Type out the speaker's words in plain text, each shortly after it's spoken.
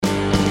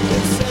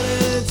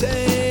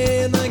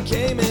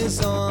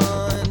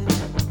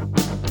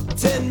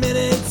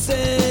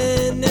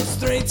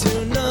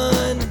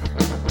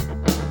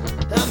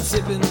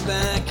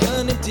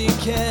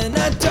drinking.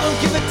 I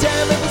don't give a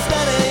damn if it's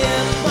 9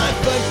 a.m. My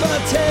football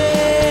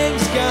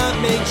team's got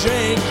me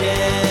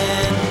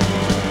drinking.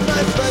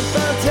 My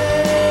football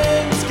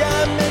team's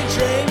got me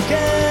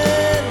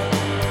drinking.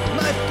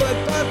 My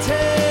football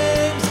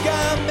team's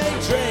got me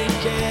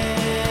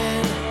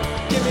drinking.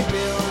 Give me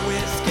beer or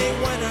whiskey,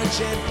 wine or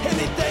gin,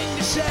 anything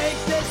to shake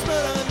this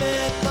mood I'm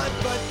in. My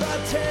football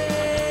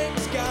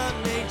team's got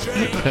me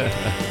drinking.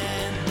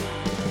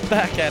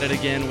 Back at it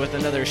again with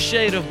another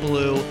Shade of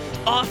Blue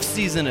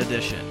off-season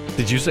edition.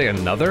 Did you say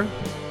another?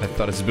 I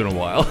thought it's been a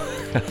while.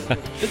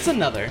 It's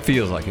another.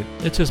 Feels like it.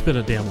 It's just been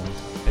a damn long time.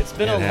 It's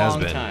been It a has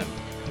long been. time.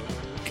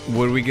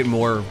 Would we get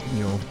more,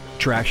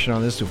 traction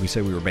on this if we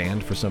said we were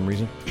banned for some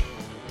reason?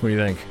 What do you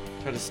think?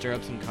 Try to stir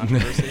up some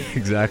controversy.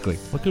 Exactly.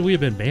 What could we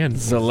have been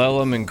banned for?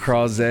 Zalelum and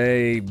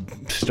Krause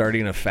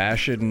starting a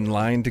fashion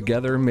line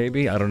together,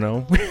 maybe? I don't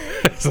know.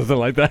 Something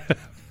like that.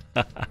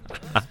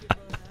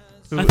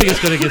 I think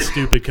it's going to get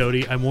stupid,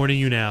 Cody. I'm warning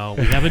you now.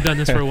 We haven't done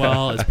this for a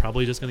while. It's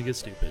probably just going to get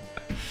stupid.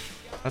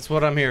 That's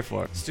what I'm here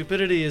for.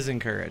 Stupidity is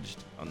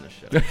encouraged on this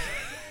show.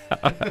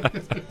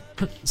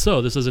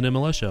 So, this is an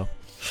MLS show.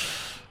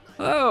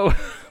 Oh.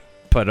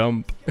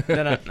 Padump.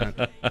 No.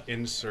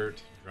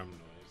 Insert drum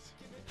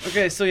noise.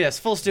 Okay, so yes,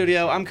 full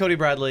studio. I'm Cody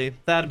Bradley.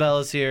 Thad Bell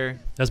is here.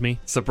 That's me.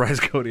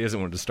 Surprised Cody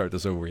hasn't wanted to start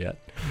this over yet.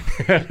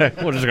 We're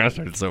just going to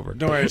start this over.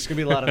 Don't worry, there's going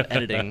to be a lot of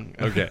editing.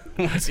 Okay.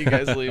 Once you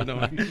guys leave,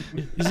 don't worry.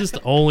 He's just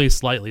only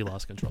slightly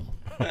lost control.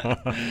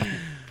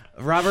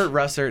 Robert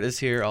Russert is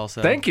here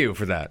also. Thank you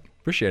for that.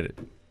 Appreciate it.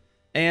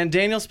 And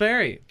Daniel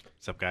Sperry.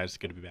 What's up, guys?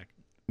 Good to be back.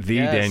 The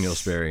Yes. Daniel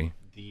Sperry.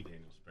 The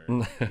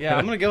Daniel Sperry. Yeah,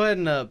 I'm going to go ahead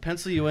and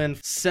pencil you in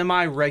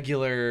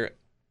semi-regular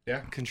Yeah.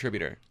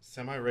 contributor.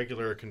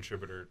 Semi-regular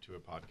contributor to a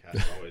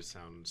podcast always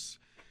sounds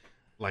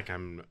like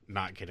I'm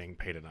not getting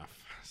paid enough.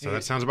 So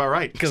that sounds about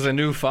right. Because a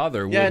new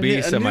father will Yeah, a be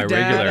new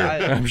semi-regular,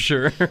 dad, I'm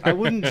sure. I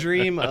wouldn't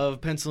dream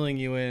of penciling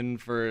you in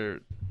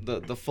for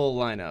the full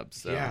lineup.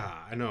 So. Yeah,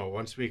 I know.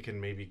 Once we can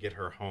maybe get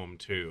her home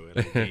too,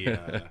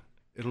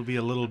 it'll be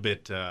a little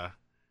bit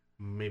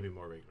maybe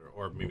more regular,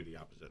 or maybe the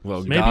opposite.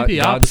 Well, Maybe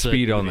the opposite.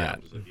 Godspeed on The that.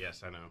 opposite.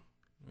 Yes, I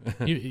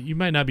know. You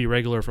might not be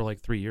regular for like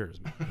 3 years.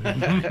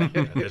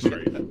 That's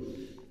right.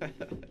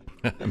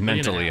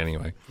 Mentally, half.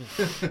 anyway.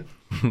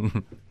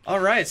 All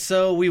right,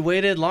 so we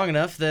waited long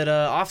enough that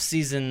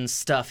off-season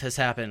stuff has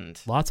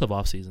happened. Lots of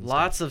off-season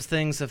Lots of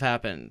things have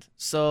happened.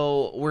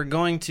 So we're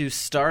going to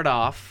start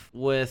off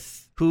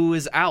with who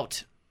is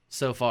out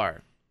so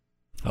far.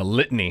 A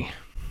litany.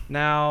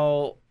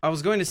 Now, I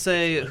was going to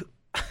say,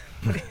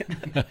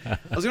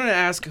 I was going to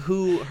ask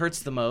who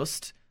hurts the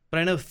most, but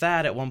I know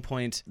Thad at one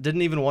point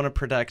didn't even want to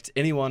protect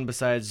anyone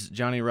besides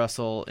Johnny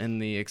Russell in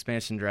the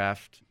expansion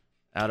draft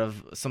out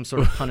of some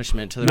sort of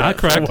punishment to the Not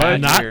correct.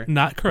 Year.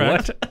 Not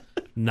correct.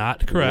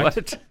 Not correct.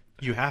 What?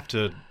 You have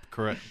to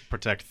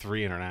protect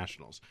 3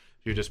 internationals.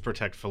 You just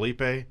protect Felipe,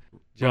 Johnny,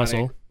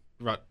 Russell.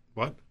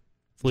 What?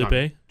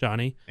 Felipe,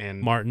 Johnny,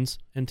 And Martins,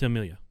 and Tim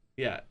Melia.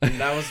 Yeah, and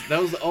that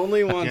was the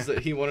only ones that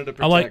he wanted to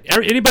protect. I'm like,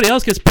 anybody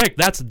else gets picked.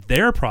 That's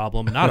their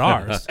problem, not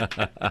ours.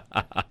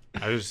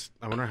 I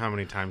wonder how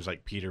many times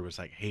like Peter was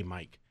like, "Hey,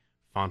 Mike,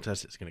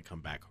 Fontes is going to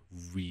come back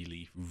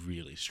really,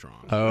 really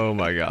strong. Oh,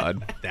 my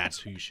God. That's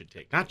who you should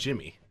take, not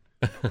Jimmy."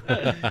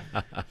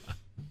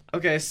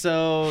 Okay,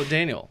 so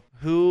Daniel,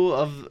 who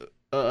of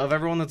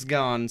everyone that's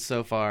gone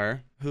so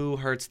far, who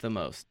hurts the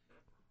most?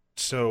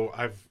 So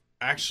I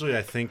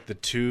think the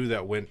 2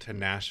 that went to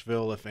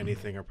Nashville, if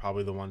anything, are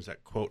probably the ones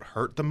that quote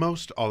hurt the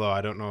most. Although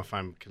I don't know if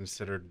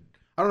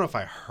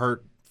I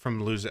hurt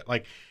from losing.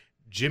 Like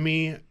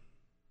Jimmy,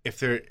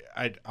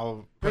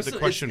 I'll put the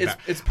question back.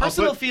 It's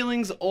personal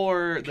feelings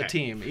or the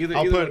team.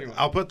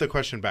 I'll put the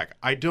question back.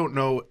 I don't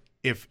know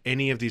if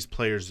any of these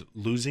players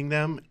losing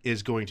them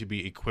is going to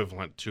be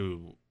equivalent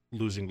to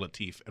losing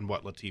Latif and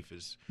what Latif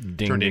is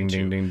Ding, turned ding, into.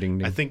 ding, ding, ding,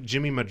 ding. I think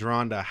Jimmy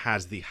Madronda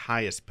has the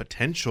highest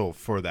potential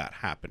for that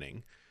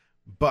happening,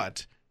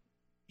 but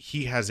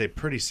he has a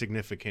pretty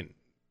significant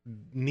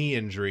knee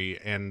injury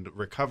and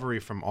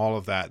recovery from all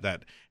of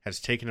that has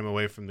taken him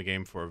away from the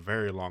game for a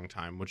very long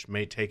time, which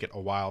may take it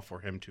a while for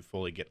him to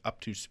fully get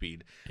up to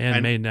speed.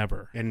 And may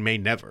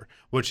never.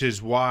 Which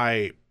is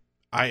why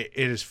it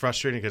is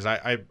frustrating, because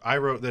I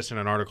wrote this in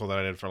an article that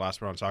I did for Last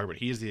Word on Soccer, but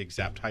he is the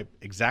exact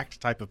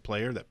type of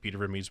player that Peter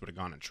Vermees would have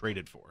gone and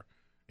traded for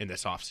in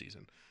this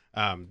offseason.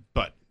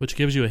 Which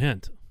gives you a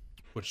hint.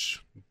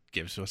 Which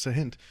gives us a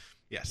hint,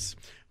 yes.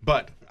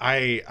 But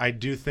I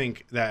do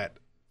think that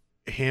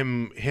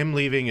him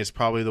leaving is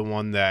probably the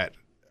one that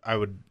I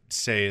would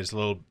say is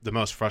the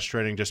most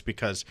frustrating, just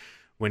because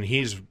when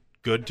he's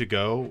good to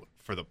go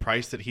for the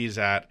price that he's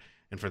at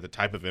and for the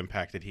type of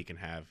impact that he can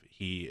have,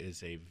 he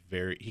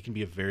can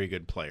be a very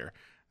good player.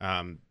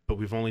 But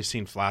we've only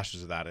seen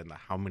flashes of that in the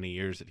how many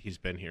years that he's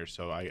been here.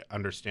 So I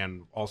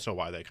understand also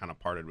why they kind of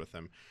parted with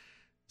him.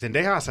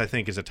 Zendejas, I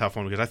think, is a tough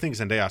one, because I think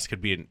Zendejas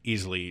could be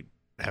easily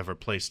have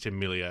replaced Tim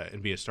Melia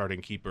and be a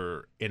starting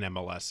keeper in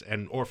MLS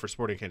or for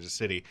Sporting Kansas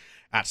City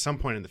at some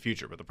point in the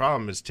future. But the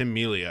problem is Tim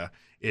Melia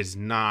is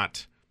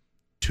not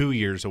 2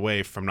 years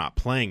away from not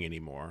playing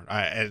anymore.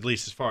 At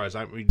least as far as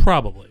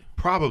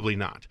probably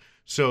not.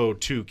 So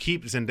to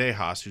keep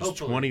Zendejas, who's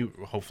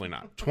hopefully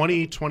not,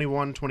 20,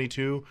 21,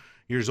 22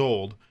 years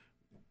old,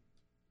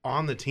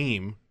 on the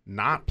team,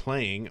 not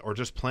playing or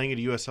just playing at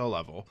a USL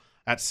level,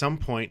 at some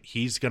point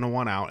he's going to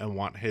want out and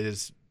want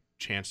his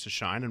chance to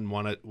shine and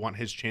want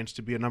his chance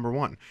to be a number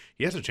one.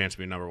 He has a chance to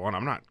be a number one.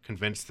 I'm not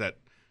convinced that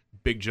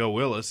Big Joe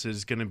Willis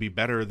is going to be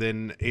better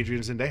than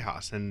Adrian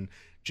Zendejas, and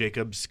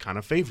Jacobs kind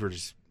of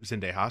favors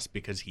Zendejas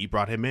because he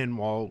brought him in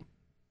while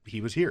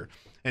he was here.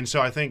 And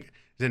so I think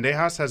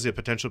Zendejas has the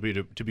potential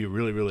to be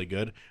really, really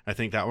good. I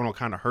think that one will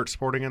kind of hurt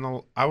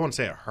Sporting. I won't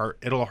say it hurt.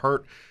 It'll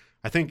hurt.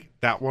 I think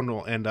that one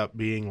will end up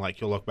being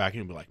like, you'll look back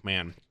and be like,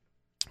 man,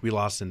 we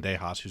lost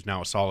Zendejas, who's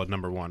now a solid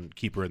number one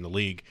keeper in the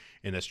league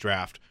in this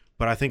draft.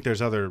 But I think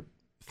there's other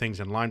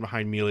things in line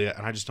behind Melia,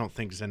 and I just don't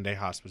think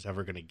Zendejas was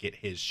ever going to get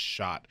his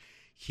shot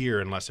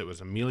here unless it was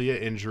a Melia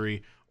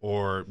injury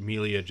or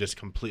Melia just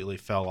completely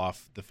fell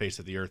off the face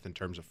of the earth in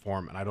terms of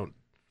form. And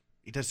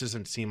it just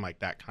doesn't seem like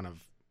that kind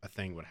of a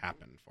thing would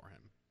happen for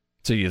him.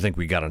 So you think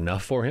we got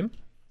enough for him?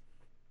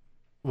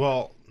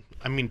 Well,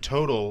 I mean,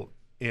 total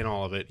in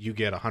all of it, you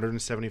get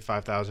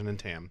 $175,000 in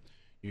TAM,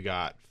 you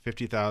got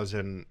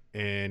 $50,000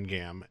 in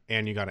GAM,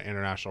 and you got an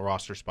international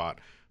roster spot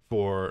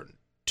for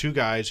two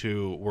guys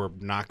who were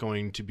not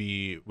going to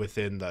be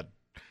within the,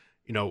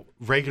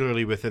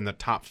 regularly within the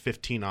top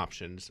 15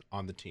 options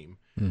on the team,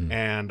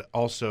 and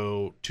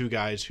also two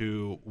guys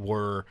who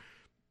were,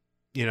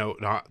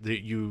 not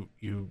that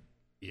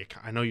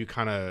I know you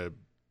kind of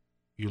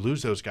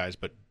lose those guys,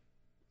 but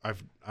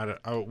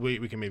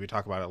we can maybe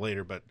talk about it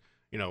later, but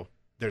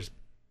there's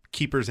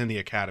keepers in the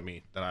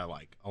academy that I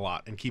like a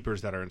lot, and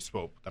keepers that are in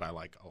Swope that I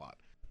like a lot.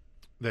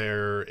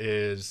 There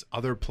is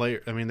other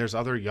there's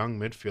other young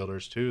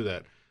midfielders too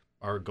that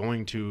are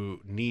going to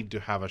need to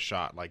have a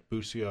shot, like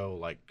Busio,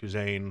 like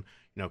Kuzain.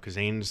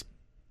 Kuzain's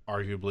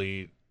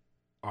arguably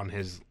on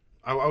his,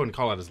 I wouldn't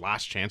call it his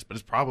last chance, but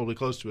it's probably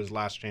close to his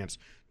last chance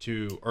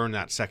to earn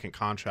that second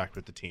contract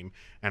with the team.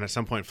 And at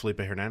some point, Felipe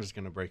Hernandez is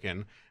going to break in.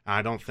 And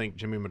I don't think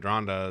Jimmy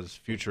Madronda's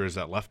future is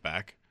at left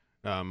back.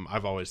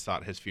 I've always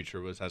thought his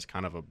future was as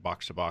kind of a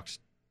box-to-box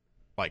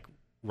like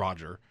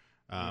Roger.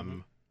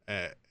 And,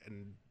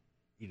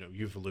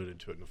 you've alluded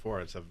to it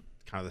before. It's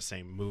kind of the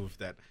same move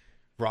that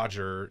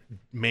Roger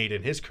made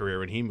in his career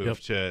when he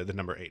moved to the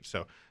number 8.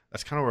 So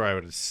that's kind of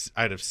where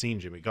I'd have seen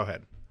Jimmy. Go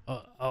ahead.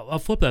 I'll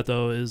flip that,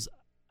 though, is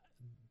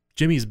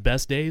Jimmy's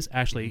best days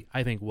actually,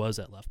 I think, was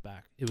at left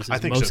back. It was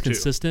his most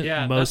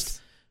consistent,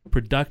 most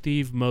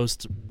productive,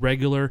 most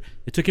regular.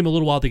 It took him a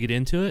little while to get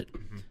into it.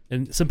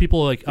 And some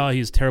people are like, oh,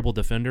 he's a terrible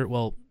defender.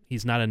 Well,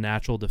 he's not a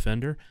natural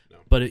defender,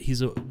 but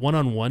he's a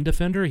one-on-one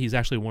defender. He's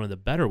actually one of the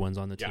better ones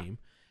on the team.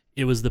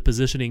 It was the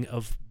positioning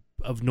of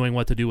knowing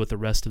what to do with the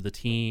rest of the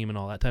team and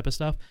all that type of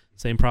stuff.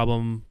 Same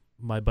problem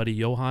my buddy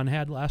Johan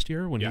had last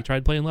year when he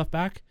tried playing left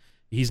back.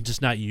 He's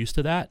just not used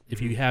to that.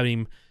 If you have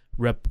him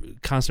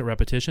constant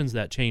repetitions,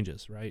 that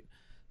changes, right?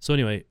 So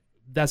anyway,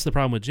 that's the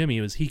problem with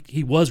Jimmy. Was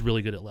he was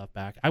really good at left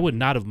back. I would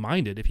not have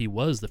minded if he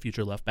was the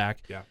future left back.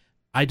 Yeah.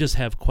 I just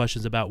have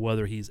questions about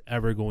whether he's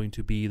ever going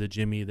to be the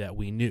Jimmy that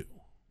we knew.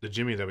 The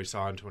Jimmy that we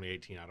saw in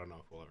 2018, I don't know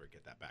if we'll ever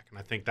get that back. And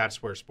I think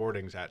that's where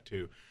Sporting's at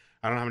too.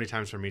 I don't know how many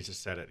times Vermees has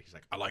said it. He's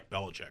like, I like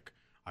Belichick.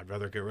 I'd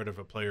rather get rid of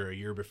a player a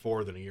year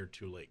before than a year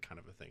too late, kind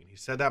of a thing. He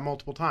said that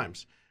multiple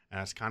times.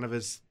 And that's kind of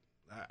his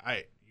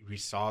we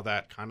saw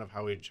that kind of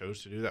how he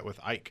chose to do that with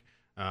Ike.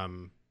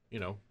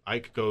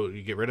 Ike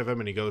you get rid of him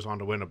and he goes on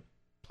to win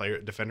a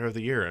defender of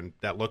the year, and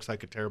that looks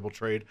like a terrible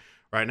trade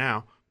right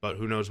now, but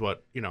who knows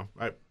what,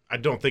 I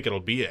don't think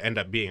it'll end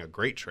up being a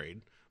great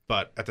trade,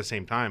 but at the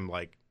same time,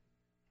 like,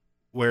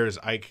 where is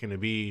Ike going to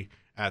be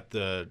at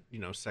the,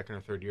 second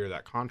or third year of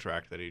that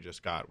contract that he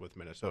just got with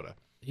Minnesota?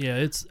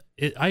 Yeah,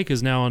 Ike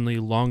is now on the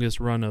longest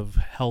run of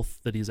health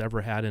that he's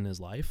ever had in his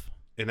life.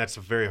 And that's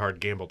a very hard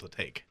gamble to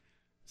take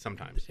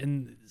sometimes.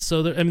 And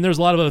so, there's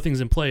a lot of other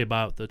things in play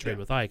about the trade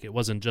with Ike. It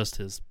wasn't just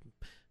his,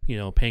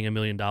 paying $1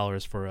 million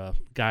for a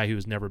guy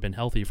who's never been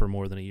healthy for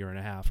more than a year and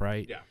a half,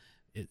 right? Yeah.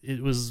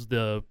 It was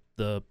the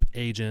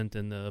agent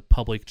and the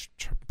public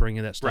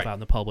bringing that stuff out in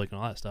the public and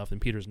all that stuff,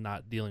 and Peter's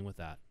not dealing with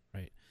that,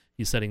 right?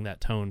 He's setting that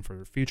tone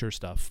for future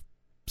stuff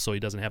so he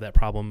doesn't have that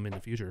problem in the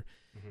future.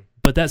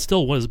 But that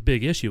still was a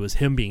big issue, was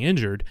him being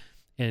injured.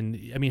 And,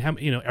 I mean,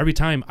 every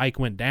time Ike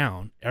went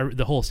down,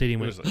 the whole stadium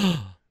went,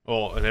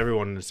 well, and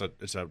everyone, it's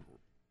a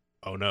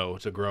oh no,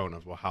 it's a groan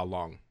of, well, how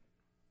long?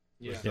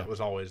 Yeah. That was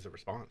always the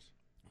response.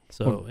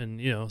 So,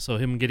 and, so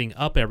him getting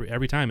up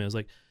every time, it was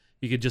like,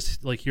 you could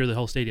just hear the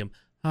whole stadium,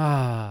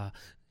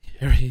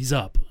 he's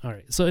up. All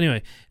right. So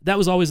anyway, that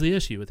was always the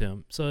issue with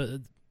him. So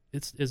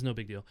it's no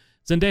big deal.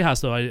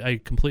 Zendejas, though, I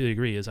completely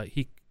agree, is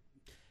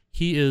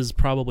he is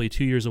probably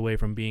 2 years away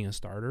from being a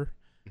starter,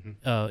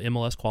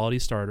 MLS quality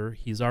starter.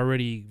 He's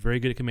already very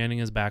good at commanding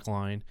his back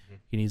line.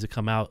 He needs to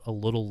come out a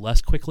little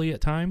less quickly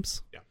at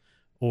times,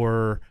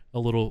 or a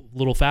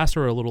little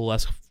faster or a little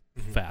less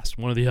fast,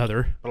 one or the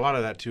other. But a lot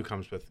of that too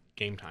comes with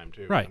game time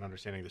too, right? And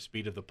understanding the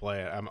speed of the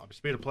play.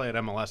 Speed of play at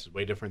MLS is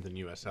way different than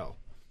USL.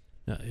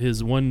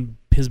 His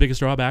biggest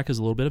drawback is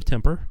a little bit of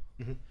temper.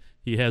 Mm-hmm.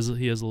 He has a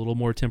little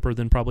more temper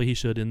than probably he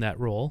should in that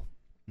role.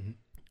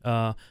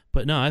 Mm-hmm.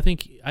 But no, I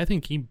think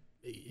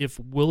if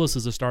Willis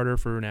is a starter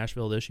for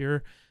Nashville this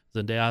year,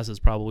 Zendejas is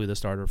probably the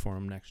starter for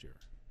him next year.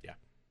 Yeah.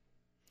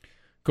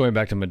 Going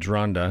back to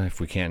Medranda, if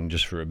we can,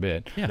 just for a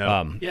bit. Yeah.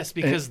 No. Yes,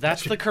 because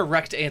that's the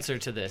correct answer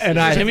to this. And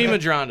Jimmy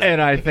Medranda.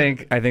 And I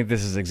think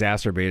this is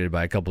exacerbated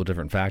by a couple of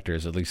different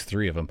factors, at least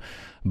 3 of them.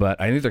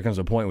 But I think there comes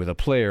a point with a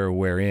player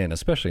wherein,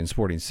 especially in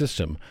Sporting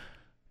System,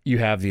 you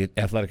have the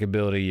athletic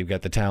ability, you've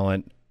got the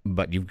talent,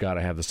 but you've got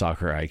to have the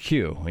soccer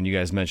IQ. And you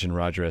guys mentioned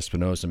Roger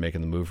Espinosa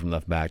making the move from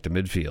left back to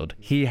midfield.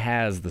 He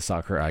has the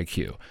soccer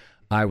IQ.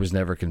 I was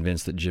never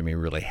convinced that Jimmy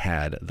really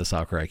had the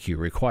soccer IQ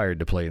required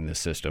to play in this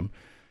system.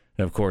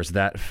 And, of course,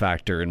 that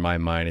factor in my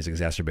mind is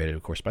exacerbated,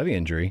 of course, by the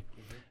injury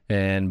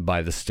and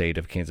by the state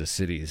of Kansas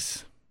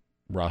City's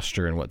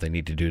roster and what they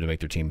need to do to make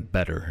their team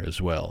better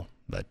as well.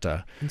 But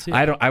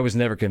I was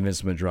never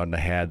convinced Medranda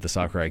had the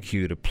soccer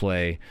IQ to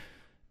play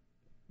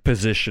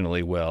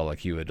positionally well,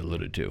 like you had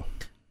alluded to.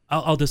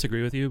 I'll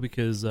disagree with you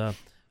because I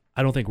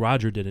don't think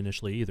Roger did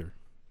initially either.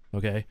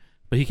 Okay,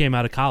 but he came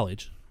out of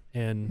college,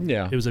 and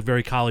it was a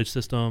very college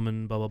system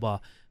and blah blah blah.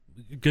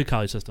 Good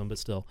college system, but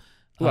still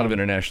a lot of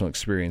international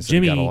experience.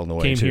 Jimmy got along the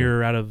way came too.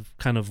 here out of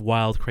kind of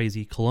wild,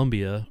 crazy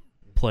Colombia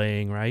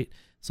playing, right?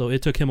 So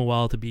it took him a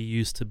while to be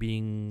used to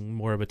being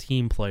more of a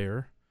team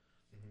player,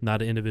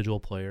 not an individual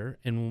player,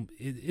 and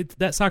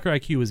that soccer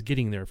IQ was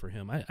getting there for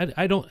him.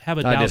 I don't have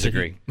a doubt. I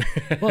disagree.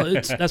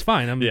 That's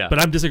fine. But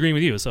I'm disagreeing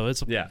with you, so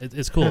it's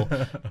cool.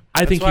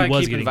 I think why he was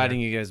I keep getting inviting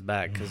there. you guys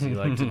back because you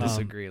like to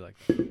disagree.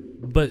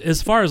 But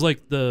as far as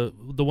like the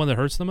one that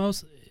hurts the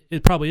most,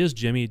 it probably is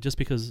Jimmy, just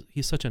because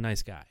he's such a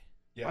nice guy.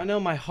 Yeah. I know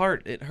my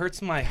heart. It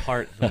hurts my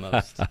heart the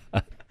most.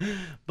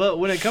 But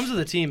when it comes to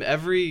the team,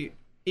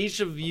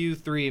 each of you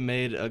 3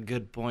 made a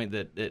good point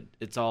that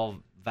it's all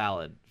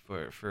valid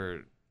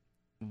for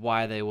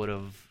why they would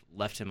have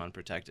left him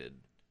unprotected.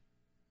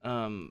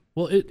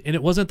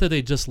 It wasn't that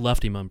they just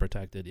left him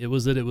unprotected. It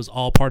was that it was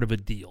all part of a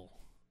deal.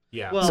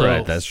 Yeah. Well,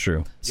 Right, that's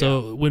true.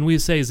 So when we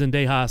say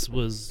Zendejas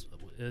was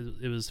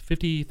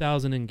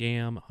 50,000 in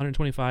GAM,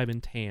 125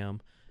 in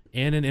TAM,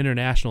 and an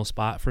international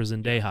spot for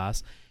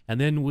Zendejas, and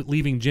then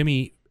leaving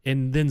Jimmy,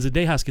 and then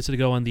Zendejas gets to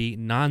go on the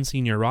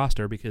non-senior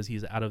roster because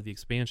he's out of the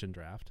expansion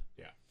draft.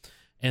 Yeah.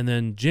 And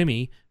then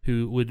Jimmy,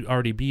 who would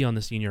already be on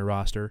the senior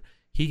roster,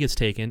 he gets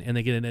taken, and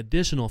they get an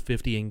additional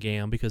 50 in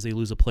GAM because they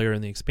lose a player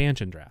in the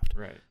expansion draft.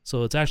 Right.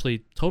 So it's actually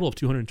a total of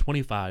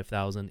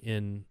 225,000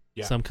 in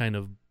some kind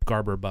of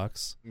Garber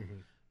bucks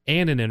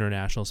and an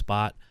international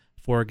spot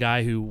for a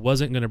guy who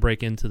wasn't going to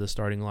break into the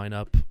starting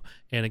lineup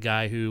and a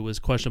guy who was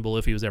questionable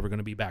if he was ever going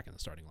to be back in the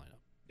starting lineup.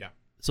 Yeah.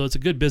 So it's a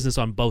good business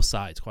on both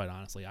sides, quite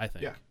honestly, I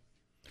think. Yeah.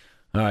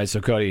 All right, so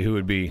Cody, who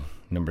would be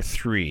number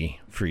 3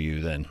 for you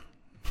then,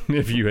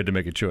 if you had to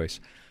make a choice?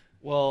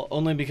 Well,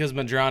 only because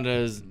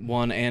Medranda is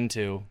 1 and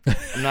 2.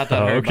 I'm not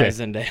that hurt by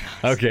Zendejas.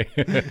 Okay.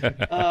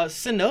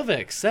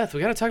 Sinovic, Seth,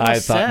 we got to talk about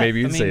Seth. I thought maybe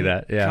you'd say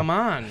that. Yeah. Come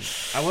on.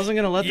 I wasn't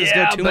going to let this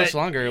go too much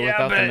longer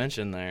without the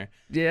mention there.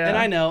 Yeah. And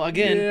I know,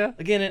 again,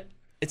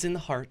 it's in the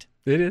heart.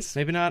 It is.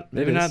 Maybe not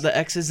the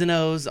X's and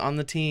O's on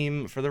the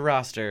team for the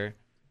roster,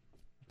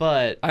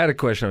 but I had a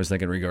question I was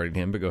thinking regarding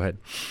him, but go ahead.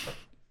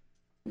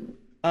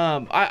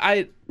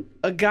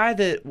 A guy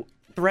that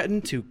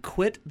threatened to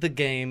quit the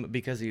game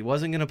because he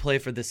wasn't going to play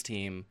for this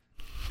team.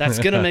 That's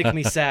going to make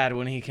me sad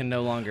when he can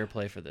no longer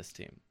play for this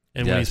team.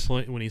 And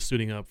when he's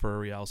suiting up for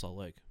Real Salt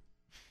Lake.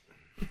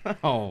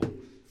 Oh,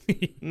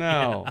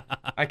 no.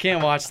 I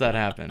can't watch that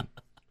happen.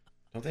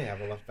 Don't they have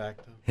a left back,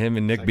 though? Him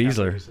and Nick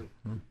Beasler.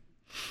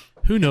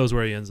 Who knows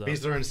where he ends up?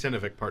 Beasler and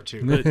Sinovic part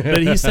 2.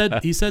 But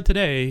he said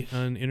today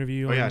on an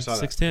interview on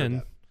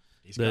 610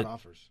 he's got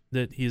offers.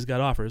 That he's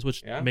got offers,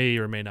 which may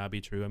or may not be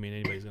true. I mean,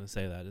 anybody's going to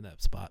say that in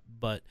that spot,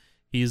 but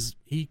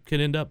he could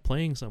end up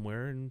playing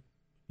somewhere, and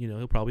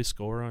he'll probably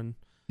score on.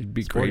 It'd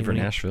be great for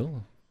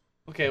Nashville.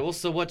 Okay, well,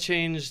 so what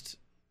changed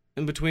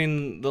in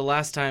between the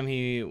last time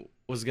he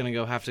was going to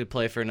go have to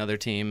play for another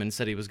team and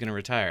said he was going to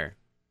retire?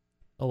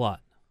 A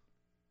lot.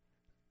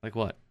 Like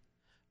what?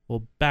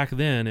 Well, back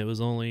then it was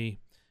only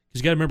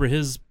because you got to remember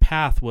his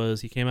path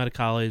was he came out of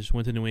college,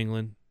 went to New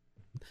England.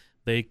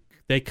 They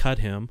cut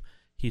him.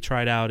 He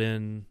tried out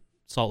in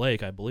Salt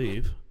Lake, I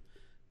believe.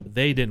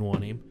 They didn't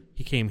want him.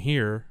 He came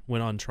here,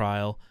 went on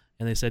trial,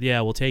 and they said, "Yeah,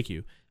 we'll take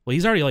you." Well,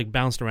 he's already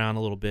bounced around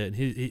a little bit,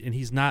 and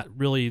he's not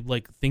really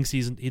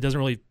he doesn't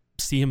really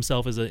see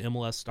himself as an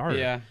MLS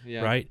starter.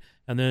 Yeah. Right?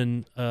 And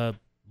then a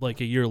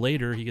year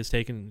later, he gets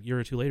taken. A year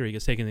or two later, he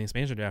gets taken in the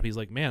expansion draft. He's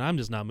like, "Man, I'm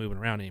just not moving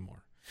around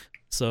anymore."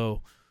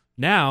 So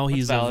now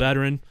he's a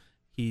veteran.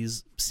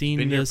 He's seen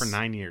been this here for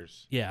 9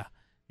 years. Yeah.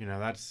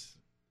 That's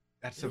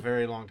a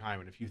very long time.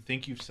 And if you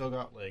think you've still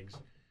got legs,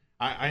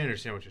 I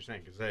understand what you're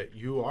saying because that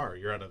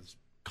you're at a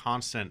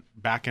constant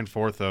back and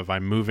forth of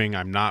I'm moving,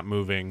 I'm not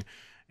moving,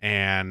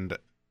 and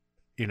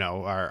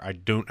I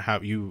don't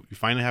have you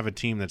finally have a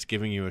team that's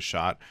giving you a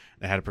shot.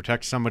 They had to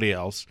protect somebody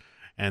else,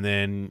 and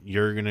then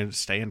you're going to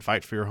stay and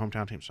fight for your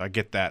hometown team. So I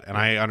get that, and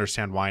I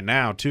understand why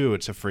now too.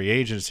 It's a free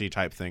agency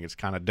type thing. It's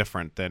kind of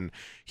different than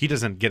he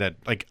doesn't get it.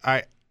 Like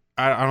I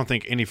don't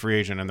think any free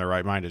agent in their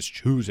right mind is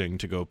choosing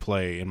to go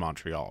play in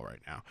Montreal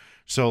right now.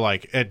 So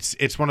like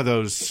it's one of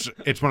those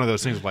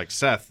things like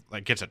Seth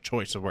like gets a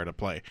choice of where to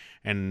play,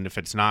 and if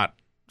it's not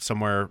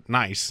somewhere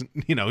nice,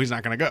 he's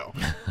not going to go.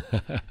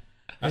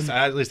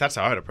 At least that's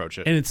how I would approach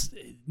it. And it's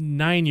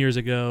 9 years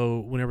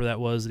ago, whenever that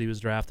was, that he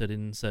was drafted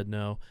and said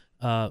no.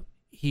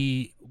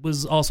 He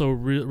was also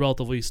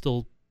relatively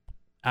still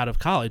out of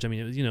college. I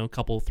mean, it was, a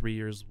couple, 3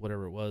 years,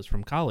 whatever it was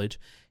from college.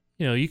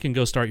 You can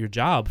go start your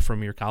job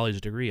from your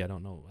college degree. I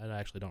don't know. I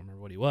actually don't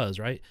remember what he was,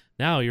 right?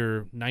 Now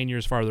you're 9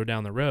 years farther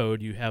down the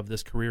road. You have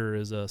this career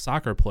as a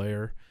soccer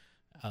player,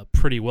 a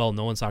pretty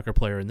well-known soccer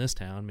player in this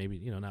town. Maybe,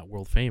 not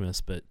world famous,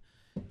 but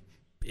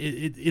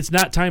it's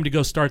not time to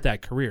go start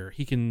that career.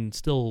 He can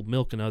still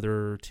milk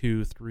another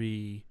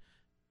 2-3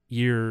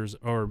 years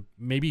or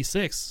maybe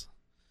 6.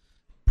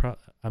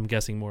 I'm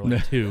guessing more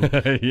like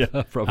 2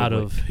 yeah, probably. out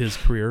of his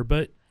career,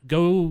 but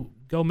go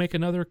make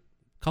another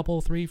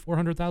couple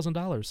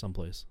 $300,000-$400,000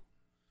 someplace.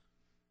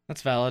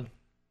 That's valid.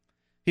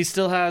 He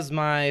still has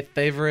my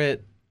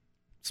favorite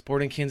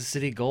Sporting Kansas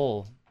City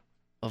goal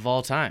of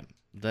all time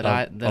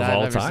I've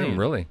ever seen.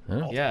 Really?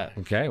 Yeah.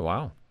 Okay.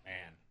 Wow.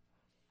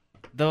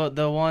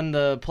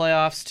 The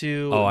playoffs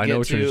to I know get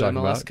what to you're talking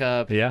MLS about.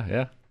 Cup.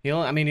 Yeah. He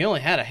only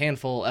had a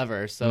handful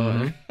ever,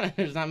 so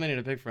there's not many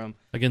to pick from.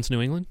 Against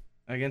New England?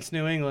 Against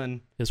New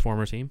England. His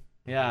former team?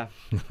 Yeah.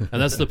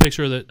 And that's the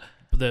picture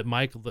that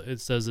Mike,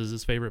 it says, is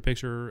his favorite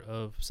picture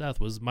of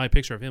Seth, was my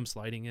picture of him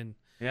sliding in.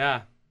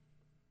 Yeah,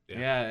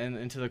 and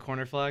into the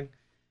corner flag.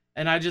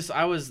 And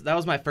that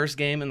was my first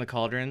game in the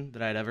Cauldron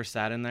that I'd ever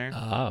sat in there.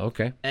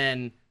 Okay.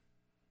 And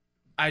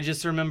I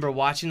just remember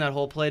watching that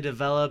whole play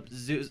develop.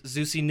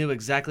 Zusi knew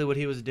exactly what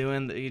he was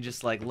doing. He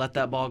just let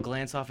that ball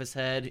glance off his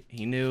head.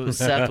 He knew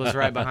Seth was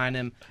right behind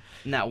him.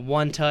 And that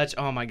one touch,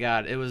 oh my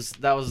God,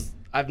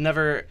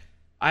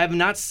 I have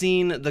not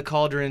seen the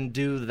Cauldron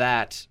do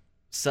that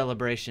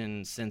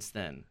celebration since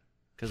then,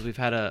 because we've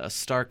had a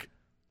stark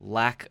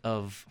lack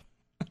of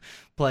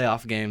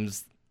playoff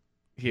games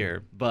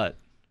here. But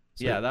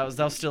yeah, that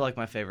was still like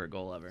my favorite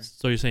goal ever.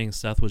 So you're saying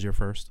Seth was your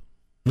first?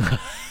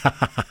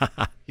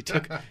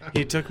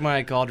 He took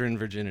my Cauldron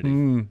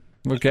virginity.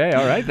 Okay,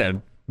 all right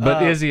then.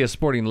 But is he a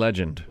sporting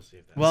legend?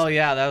 Well,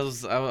 yeah, that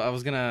was I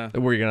was gonna.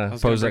 Were you gonna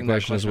pose that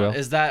question as well?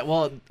 Is that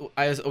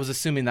I was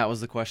assuming that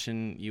was the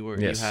question you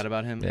had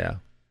about him. Yeah.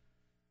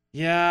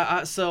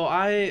 Yeah.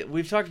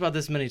 We've talked about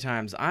this many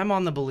times. I'm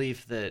on the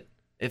belief that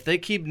if they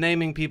keep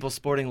naming people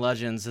sporting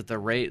legends at the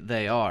rate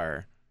they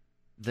are,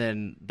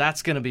 then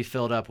that's gonna be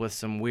filled up with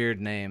some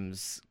weird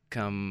names.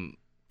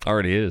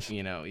 Already is.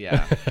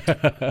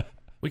 Yeah.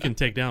 We can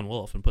take down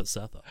Wolf and put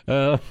Seth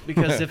up.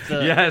 Because if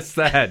the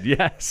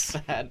yes,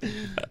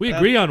 we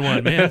agree on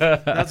one, man.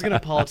 That's gonna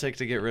politic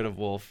to get rid of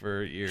Wolf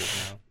for years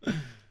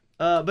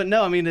now. But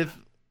no, I mean, if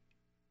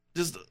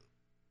just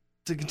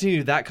to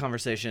continue that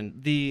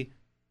conversation,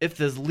 if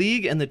the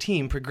league and the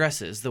team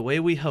progresses the way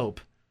we hope,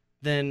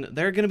 then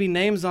there are gonna be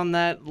names on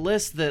that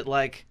list that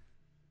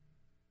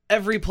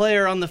every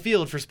player on the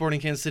field for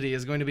Sporting Kansas City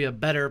is going to be a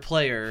better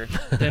player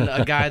than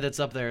a guy that's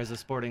up there as a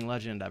sporting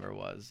legend ever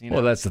was.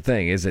 Well, that's the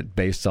thing. Is it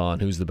based on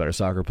who's the better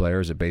soccer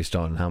player? Is it based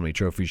on how many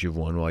trophies you've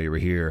won while you were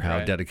here? How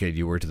dedicated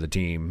you were to the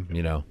team?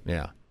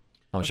 Yeah.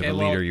 How much of a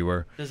leader you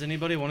were? Does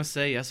anybody want to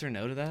say yes or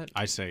no to that?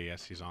 I say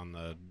yes. He's on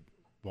the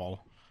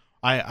wall.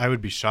 I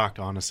would be shocked,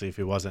 honestly, if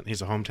he wasn't.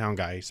 He's a hometown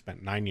guy. He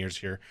spent 9 years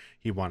here.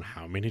 He won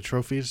how many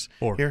trophies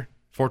 4 here?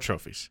 4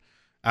 trophies.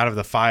 Out of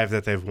the 5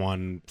 that they've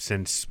won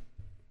since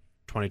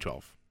 2012.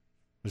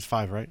 It was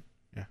 5, right?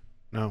 Yeah.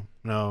 No,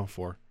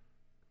 4.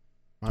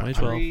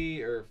 2012.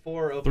 3 or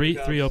 4 open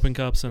cups. 3 open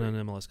cups and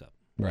an MLS Cup.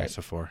 Right.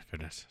 So 4.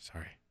 Goodness.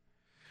 Sorry.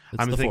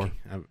 It's the thinking.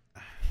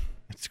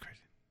 It's crazy.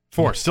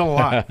 4. Still a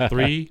lot.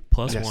 3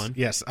 plus yes, 1.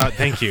 Yes.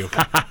 Thank you.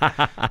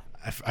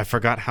 I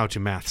forgot how to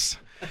maths.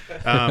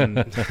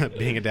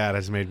 Being a dad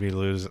has made me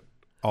lose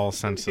all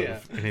sense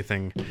of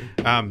anything.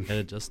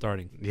 And just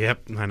starting.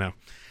 Yep. I know.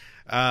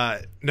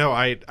 No,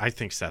 I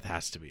think Seth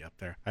has to be up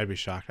there. I'd be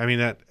shocked. I mean,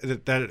 that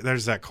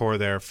there's that core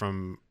there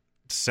from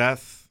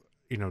Seth.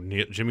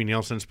 Jimmy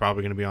Nielsen's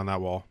probably going to be on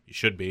that wall. He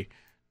should be.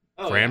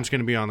 Graham's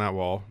going to be on that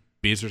wall.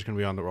 Beezer's going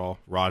to be on the wall.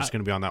 Rod's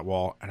going to be on that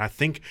wall. And I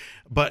think,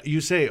 but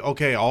you say,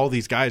 okay, all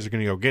these guys are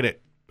going to go get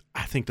it.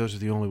 I think those are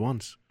the only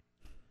ones.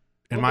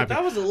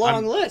 That was a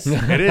long list.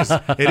 It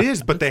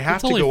is, but they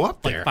have to go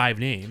up there. Like 5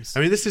 names. I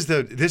mean, this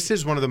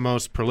is one of the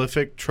most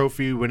prolific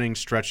trophy-winning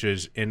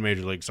stretches in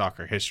Major League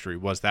Soccer history.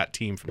 Was that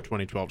team from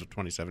 2012 to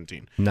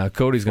 2017? Now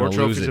Cody's going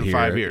to lose it in here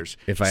 5 years.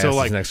 If I ask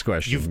this next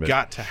question, you've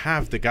got to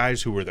have the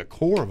guys who were the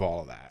core of all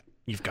of that.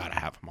 You've got to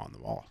have them on the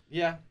wall.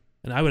 Yeah,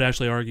 and I would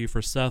actually argue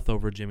for Seth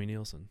over Jimmy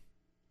Nielsen.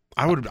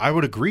 I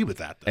would agree with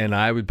that, though. And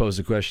I would pose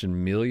the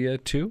question: Melia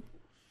too?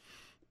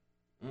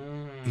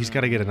 He's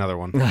got to get another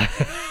one.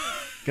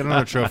 Get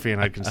another trophy,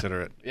 and I'd consider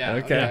it. Yeah.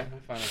 Okay.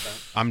 I'm fine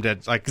with that. I'm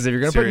dead. Because if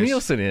you're going to put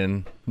Nielsen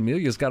in,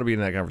 Melia's got to be in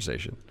that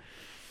conversation.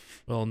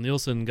 Well,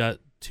 Nielsen got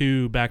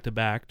 2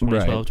 back-to-back,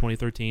 2012,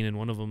 2013, and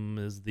one of them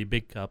is the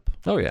Big Cup.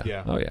 Oh, yeah.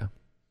 Yeah. Oh, yeah.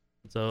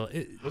 So,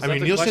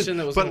 Nielsen,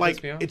 but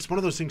like, it's one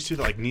of those things too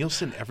that like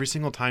Nielsen, every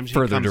single time he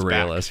further comes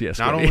derail back, us, yes.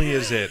 not only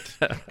is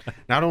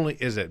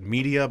it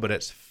media, but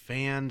it's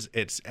fans,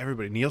 it's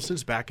everybody.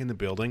 Nielsen's back in the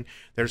building.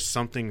 There's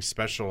something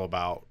special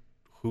about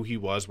who he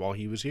was while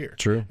he was here.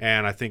 True.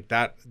 And I think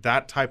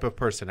that type of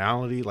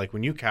personality, like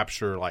when you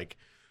capture like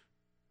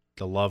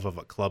the love of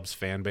a club's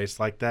fan base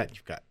like that,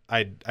 you've got,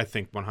 I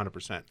think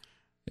 100%,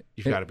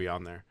 you've got to be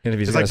on there. And if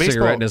he's got a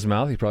cigarette in his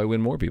mouth, he'd probably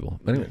win more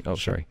people. Anyway,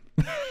 sorry.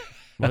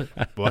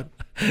 What?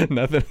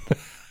 Nothing.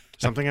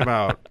 Something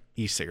about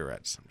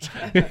e-cigarettes.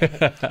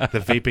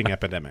 The vaping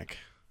epidemic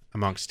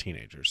amongst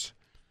teenagers.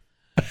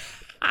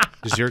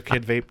 Does your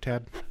kid vape,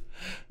 Ted?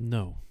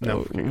 No.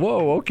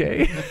 Whoa,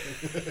 okay.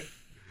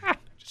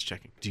 Just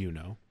checking. Do you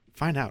know?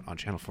 Find out on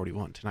Channel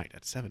 41 tonight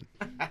at 7.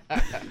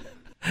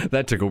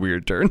 That took a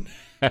weird turn.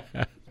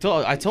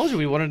 I told you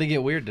we wanted to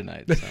get weird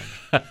tonight.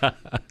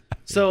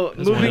 So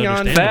moving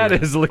on. Thad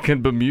is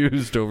looking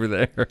bemused over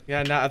there.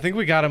 Yeah, I think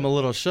we got him a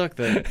little shook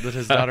that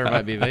his daughter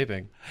might be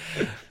vaping.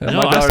 My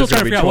I'm still trying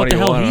to figure out what the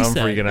hell he I'm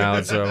said. freaking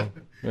out, so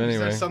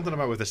anyway. Says something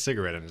about with a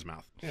cigarette in his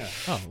mouth. Yeah.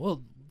 Oh,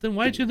 well, then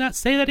why did you not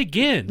say that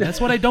again? That's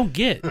what I don't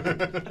get.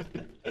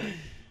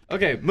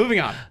 Okay,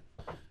 moving on.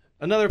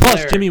 Another player.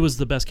 Plus, Jimmy was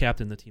the best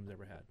captain the team's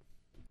ever had.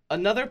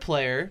 Another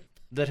player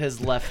that has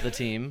left the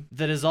team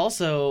that is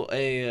also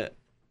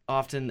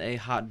often a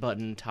hot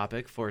button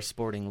topic for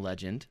sporting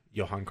legend.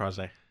 Johan Krause.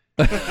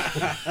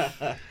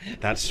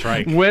 That's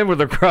strike. When will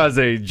the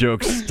Krause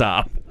jokes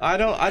stop? I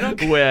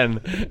don't When?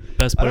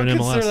 Best I player don't in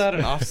MLS. consider that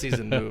an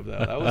off-season move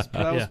though.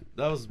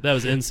 That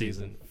was in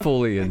season.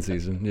 Fully in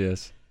season,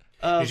 yes.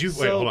 Did you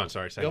wait? Hold on,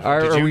 sorry. Did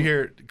you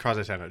hear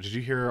Krause? Did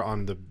you hear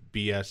on the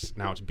BS?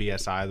 Now it's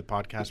BSI, the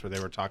podcast where they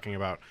were talking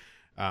about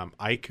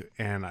Ike,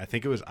 and I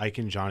think it was Ike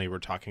and Johnny were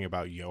talking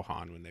about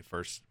Johan when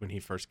he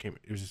first came.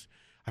 It was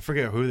I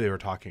forget who they were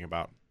talking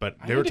about, but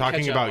they were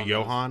talking about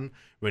Johan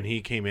when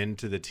he came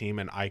into the team,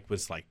 and Ike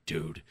was like,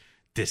 "Dude,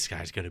 this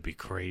guy's gonna be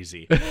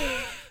crazy,"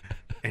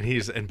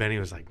 and Benny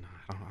was like, "No,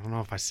 I don't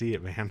know if I see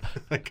it, man."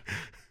 Like,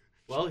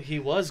 well, he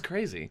was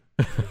crazy.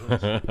 They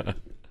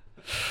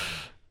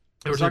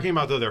were talking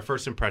about though their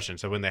first impression,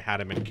 so when they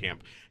had him in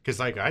camp, because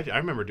like I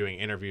remember doing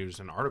interviews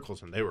and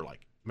articles, and they were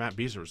like, Matt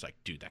Beasley was like,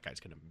 "Dude, that guy's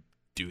gonna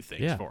do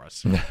things for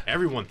us."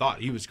 Everyone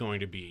thought he was going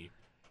to be.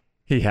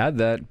 He had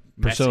that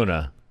persona.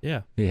 Messy.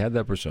 Yeah, he had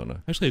that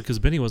persona. Actually, because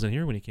Benny wasn't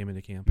here when he came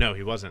into camp. No,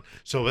 he wasn't.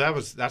 So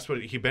that's what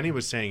Benny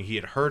was saying. He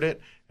had heard it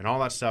and all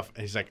that stuff.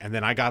 And he's like, and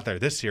then I got there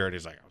this year, and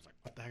he's like, I was like,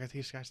 what the heck are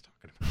these guys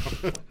talking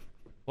about?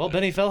 Well,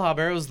 Benny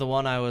Feilhaber was the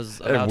one I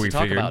was about to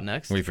talk about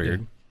next. We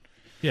figured.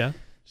 Yeah.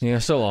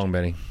 So long,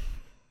 Benny.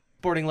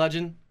 Sporting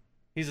legend.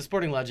 He's a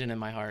sporting legend in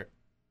my heart.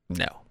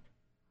 No.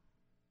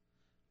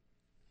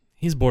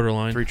 He's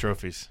borderline. 3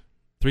 trophies.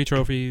 3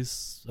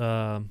 trophies. 3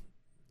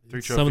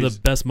 trophies. Some of the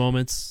best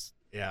moments.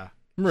 Yeah.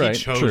 Right.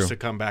 He chose to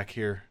come back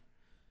here.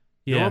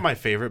 Yeah. You know what my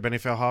favorite Benny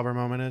Feilhaber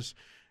moment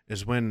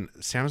is when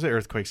San Jose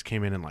Earthquakes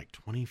came in like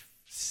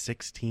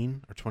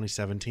 2016 or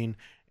 2017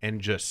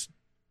 and just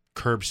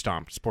curb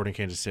stomped Sporting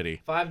Kansas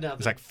City. 5-0. It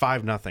was like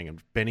 5-0,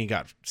 and Benny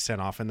got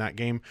sent off in that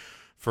game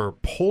for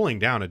pulling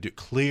down a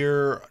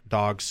clear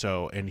dog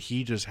so, and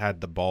he just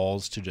had the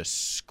balls to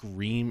just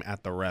scream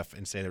at the ref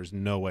and say there was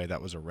no way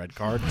that was a red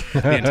card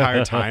the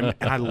entire time,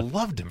 and I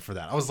loved him for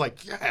that. I was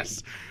like,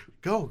 yes,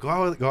 go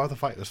out with the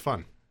fight. It was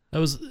fun.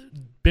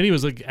 Benny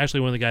was like actually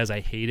one of the guys I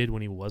hated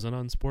when he wasn't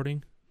on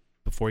Sporting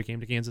before he came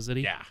to Kansas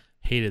City. Yeah,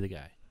 hated the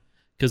guy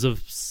because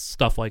of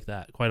stuff like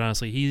that. Quite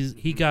honestly,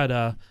 he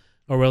got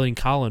Aurelian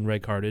Collin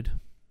red carded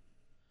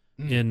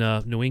in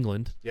New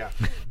England. Yeah,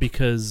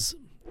 because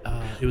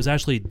it was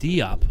actually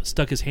Diop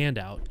stuck his hand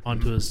out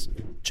onto his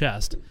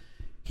chest.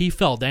 He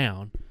fell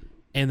down,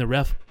 and the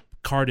ref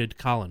carded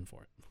Collin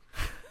for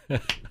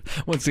it.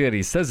 Once again,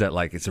 he says that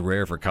like it's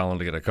rare for Colin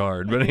to get a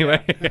card, but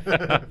anyway.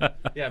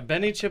 Yeah,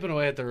 Benny chipping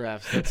away at the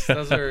refs.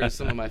 Those are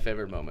some of my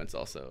favorite moments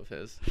also of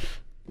his.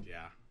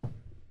 Yeah.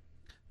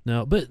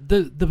 No, but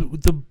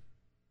the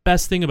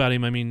best thing about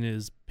him, I mean,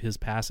 is his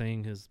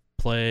passing, his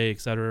play,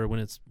 etc. When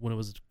it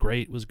was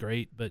great.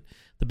 But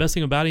the best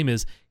thing about him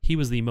is he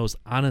was the most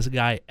honest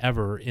guy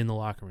ever in the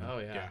locker room. Oh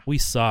yeah. We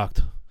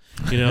sucked.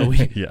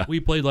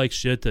 We played like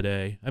shit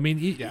today. I mean,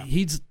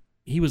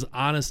 he was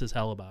honest as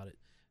hell about it.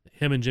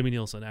 Him and Jimmy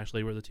Nielsen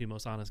actually were the 2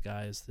 most honest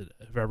guys that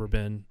have ever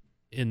been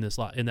in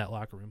that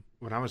locker room.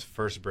 When I was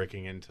first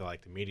breaking into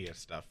like the media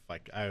stuff,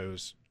 like I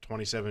was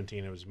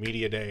 2017, it was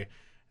media day,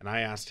 and I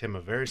asked him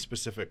a very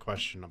specific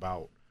question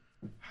about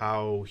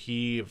how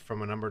he,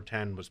 from a number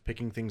 10, was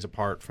picking things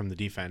apart from the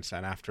defense.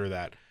 And after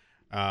that,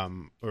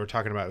 we were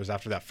talking about, it was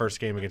after that first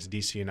game against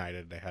DC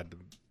United, they had the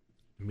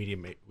media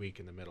week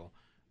in the middle.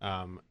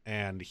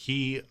 And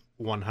he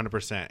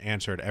 100%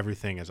 answered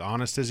everything as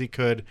honest as he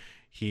could.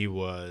 He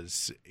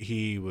was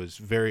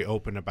very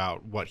open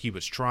about what he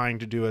was trying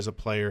to do as a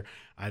player.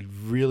 I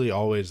really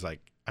always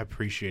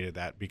appreciated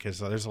that, because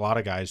there's a lot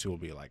of guys who will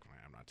be like,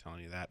 I'm not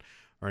telling you that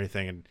or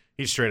anything. And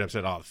he straight up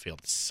said, "Oh, the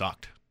field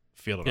sucked.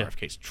 field at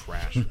RFK is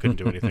trash. We couldn't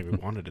do anything we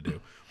wanted to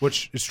do,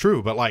 which is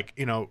true. But like,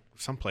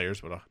 some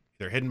players would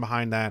they're hidden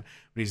behind that.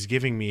 But he's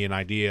giving me an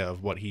idea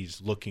of what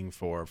he's looking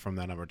for from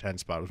that number 10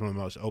 spot. It was one of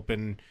the most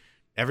open.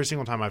 Every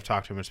single time I've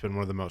talked to him, it's been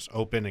one of the most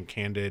open and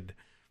candid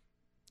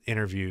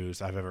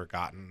interviews I've ever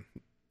gotten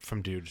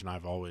from dudes, and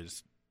I've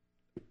always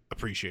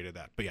appreciated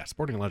that. But yeah,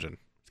 sporting legend.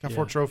 He's got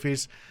 4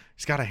 trophies.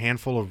 He's got a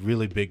handful of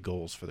really big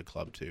goals for the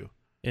club too.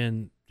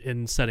 And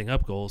in setting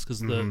up goals,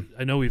 because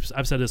I know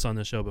I've said this on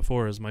the show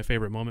before, is my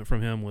favorite moment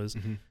from him was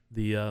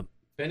the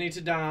Benny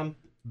to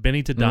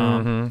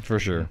Dom for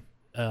sure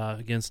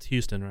against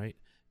Houston, right?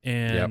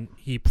 And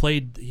he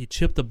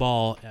chipped the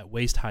ball at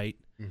waist height,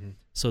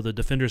 so the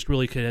defenders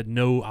really had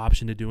no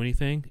option to do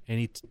anything. And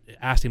I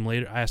asked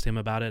him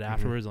about it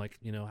afterwards, like,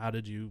 how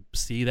did you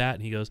see that?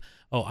 And he goes,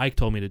 "Oh, Ike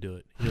told me to do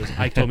it." He goes,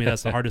 "Ike told me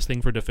that's the hardest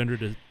thing for a defender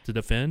to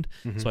defend."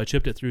 So I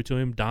chipped it through to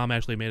him. Dom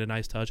actually made a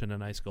nice touch and a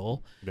nice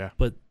goal. Yeah.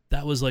 But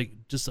that was like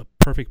just a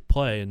perfect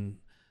play. And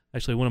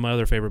actually, one of my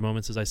other favorite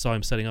moments is I saw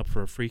him setting up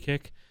for a free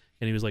kick,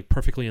 and he was like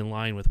perfectly in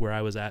line with where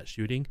I was at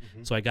shooting.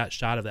 So I got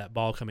shot of that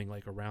ball coming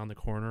like around the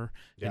corner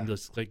and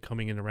just like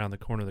coming in around the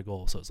corner of the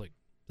goal. So it's like,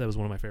 that was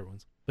one of my favorite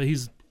ones. But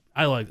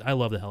I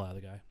love the hell out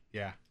of the guy.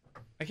 Yeah.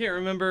 I can't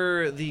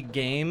remember the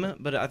game,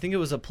 but I think it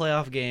was a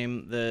playoff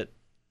game that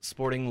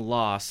Sporting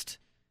lost,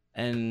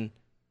 and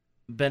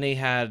Benny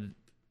had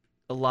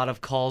a lot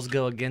of calls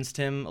go against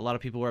him. A lot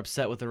of people were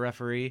upset with the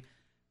referee.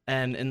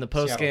 And in the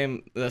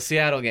post-game, the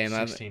Seattle game,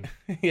 16.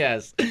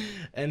 Yes,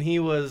 and he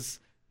was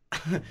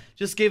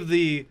just gave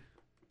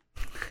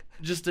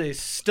just a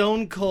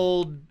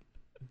stone-cold,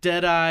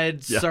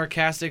 dead-eyed,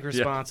 sarcastic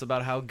response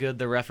about how good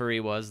the referee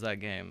was that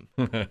game.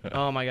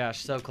 Oh my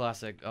gosh, so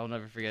classic. I'll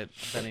never forget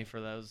Benny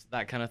for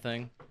that kind of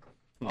thing.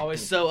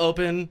 Always so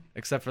open,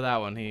 except for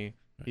that one. He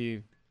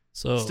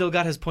still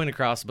got his point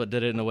across, but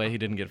did it in a way he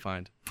didn't get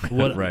fined.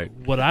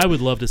 What I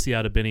would love to see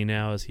out of Benny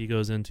now is he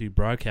goes into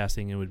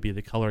broadcasting and would be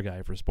the color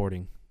guy for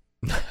Sporting.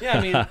 Yeah,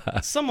 I mean,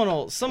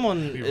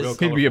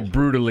 he'd be a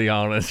brutally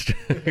honest.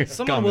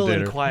 Someone will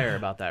inquire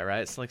about that,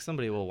 right? It's like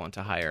somebody will want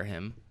to hire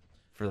him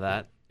for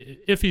that.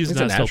 If he's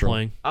not still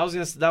playing.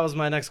 That was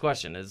my next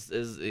question. Is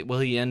will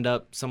he end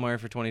up somewhere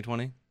for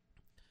 2020?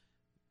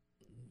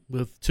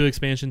 With 2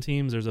 expansion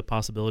teams, there's a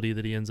possibility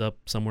that he ends up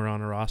somewhere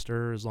on a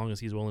roster as long as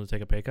he's willing to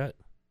take a pay cut.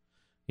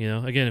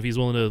 Again, if he's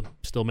willing to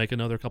still make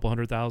another couple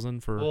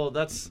 $100,000 for. Well,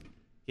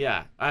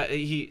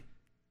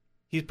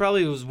 he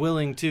probably was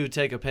willing to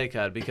take a pay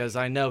cut because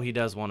I know he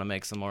does want to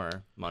make some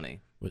more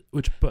money.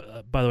 Which,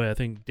 by the way, I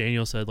think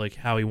Daniel said like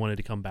how he wanted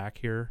to come back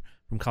here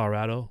from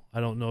Colorado. I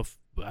don't know if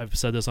I've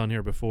said this on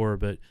here before,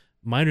 but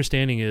my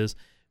understanding is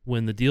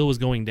when the deal was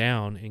going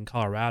down in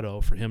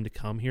Colorado for him to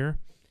come here,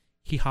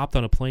 he hopped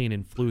on a plane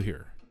and flew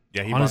here.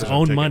 Yeah, he on his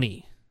own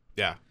money.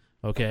 Yeah.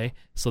 Okay,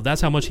 so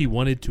that's how much he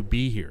wanted to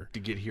be here. To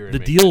get here. The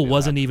deal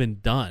wasn't even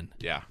done.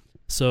 Yeah.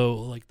 So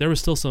like there was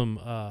still some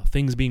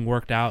things being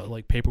worked out,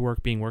 like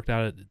paperwork being worked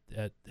out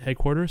at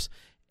headquarters,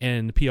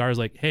 and the PR is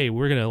like, "Hey,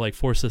 we're gonna like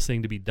force this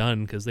thing to be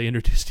done," because they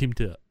introduced him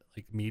to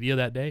like media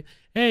that day.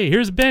 Hey,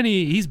 here's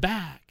Benny, he's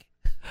back.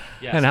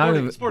 Yeah,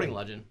 and sporting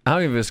legend. How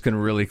many of us can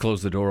really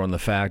close the door on the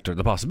fact or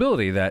the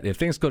possibility that if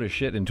things go to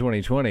shit in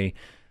 2020,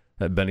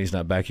 that Benny's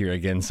not back here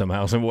again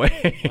somehow, some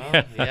way?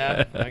 Well,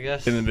 yeah, I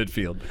guess. In the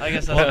midfield. I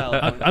guess that's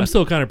valid. I'm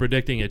still kind of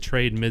predicting a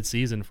trade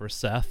mid-season for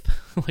Seth,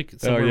 like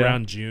somewhere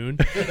around June.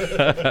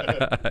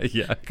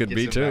 Yeah, could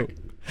be too.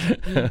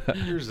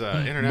 Here's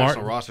an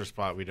international roster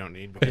spot we don't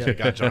need because we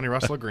got Johnny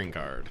Russell a green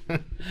card.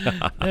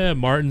 Yeah,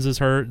 Martins is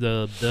hurt.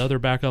 The other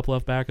backup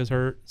left back is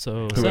hurt.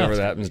 So whoever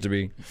that happens to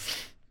be.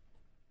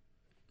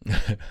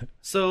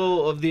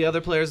 So of the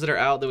other players that are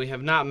out that we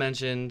have not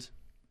mentioned,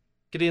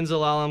 Gideon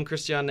Zelalem,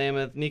 Christian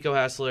Nemeth, Nico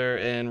Hassler,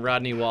 and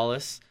Rodney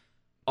Wallace.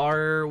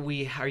 Are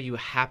you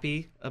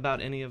happy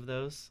about any of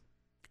those?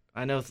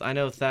 I know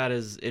Thad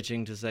is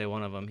itching to say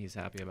one of them he's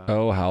happy about.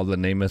 Oh, how the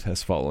Nemeth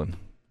has fallen.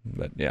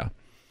 But yeah.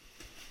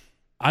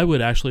 I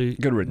would actually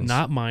good riddance.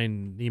 Not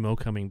mind Nemo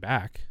coming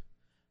back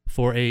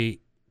for a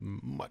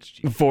much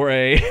cheaper. For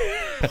a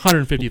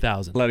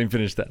 150,000. Let him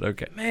finish that.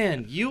 Okay.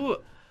 Man, you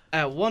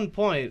at one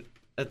point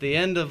at the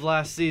end of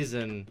last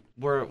season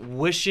were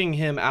wishing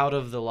him out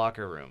of the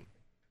locker room.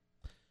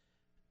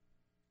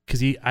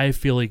 Because I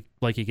feel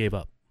like he gave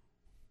up.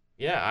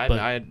 Yeah,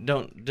 I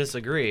don't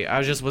disagree. I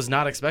was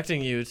not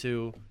expecting you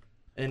to,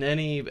 at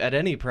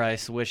any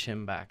price, wish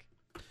him back.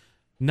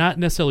 Not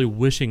necessarily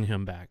wishing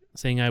him back,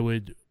 saying I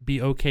would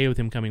be okay with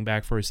him coming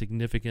back for a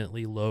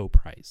significantly low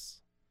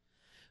price.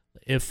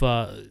 If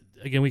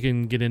again, we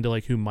can get into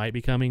like who might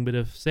be coming, but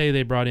if say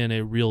they brought in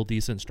a real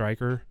decent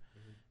striker,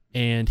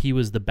 and he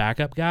was the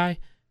backup guy,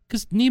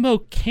 because Nemo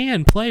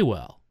can play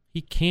well,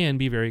 he can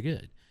be very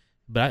good.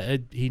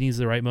 But he needs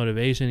the right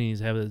motivation. He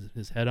needs to have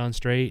his head on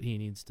straight. He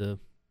needs to.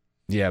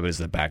 Yeah, but is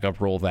the backup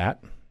role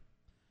that?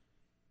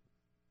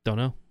 Don't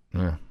know.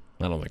 Yeah,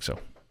 I don't think so.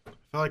 I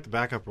feel like the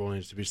backup role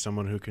needs to be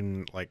someone who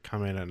can like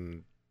come in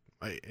and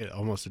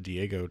almost a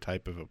Diego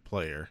type of a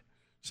player,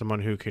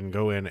 someone who can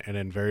go in and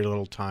in very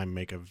little time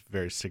make a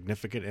very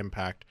significant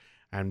impact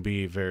and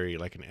be very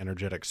like an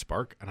energetic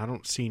spark. And I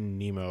don't see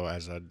Nemo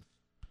as an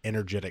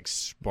energetic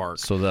spark.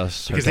 So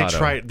that's because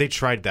they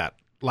tried that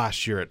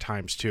last year at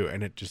times too,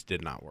 and it just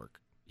did not work.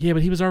 Yeah,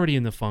 but he was already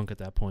in the funk at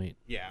that point.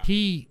 Yeah.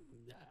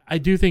 I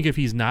do think if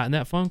he's not in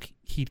that funk,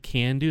 he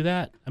can do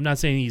that. I'm not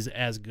saying he's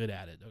as good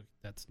at it.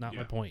 That's not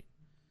my point.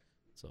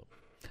 So,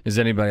 is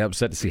anybody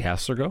upset to see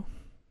Hassler go?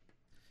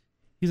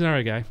 He's an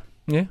alright guy.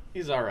 Yeah.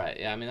 He's all right.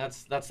 Yeah, I mean,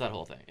 that's that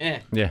whole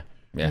thing. Yeah.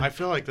 I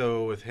feel like,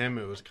 though, with him,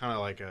 it was kind of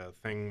like a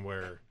thing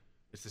where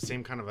it's the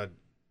same kind of a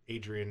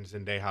Adrian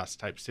Zendejas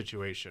type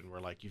situation where,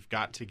 like, you've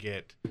got to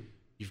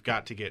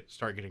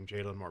start getting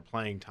Jalen more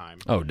playing time.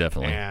 Oh,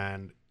 definitely.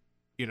 And,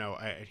 you know,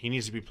 he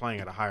needs to be playing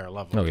at a higher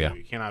level. Oh, yeah.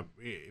 You cannot,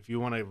 if you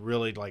want to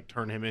really, like,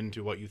 turn him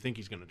into what you think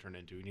he's going to turn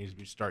into, he needs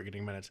to start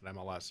getting minutes at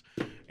MLS.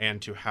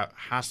 And to have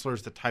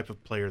Hassler's the type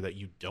of player that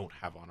you don't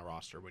have on a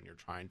roster when you're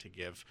trying to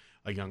give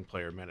a young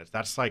player minutes.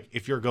 That's like,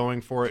 if you're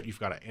going for it, you've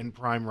got an end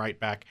prime right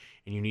back,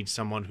 and you need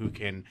someone who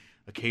can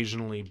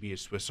occasionally be a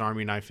Swiss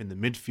Army knife in the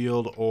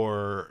midfield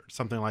or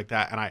something like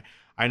that. And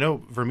I know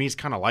Vermes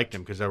kind of liked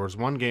him because there was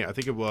one game, I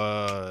think it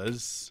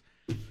was,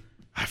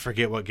 I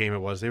forget what game it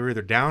was. They were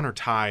either down or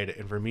tied,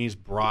 and Vermes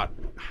brought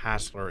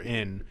Hassler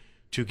in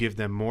to give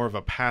them more of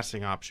a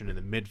passing option in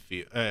the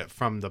midfield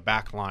from the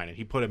back line, and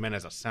he put him in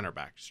as a center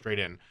back, straight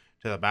in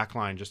to the back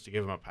line just to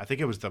give him I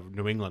think it was the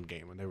New England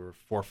game when they were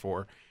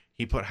 4-4.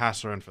 He put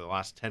Hassler in for the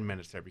last 10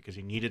 minutes there because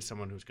he needed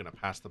someone who's going to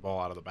pass the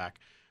ball out of the back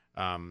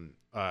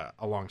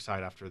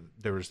alongside after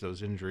there was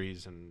those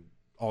injuries and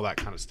all that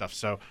kind of stuff.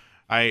 So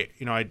I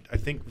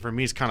think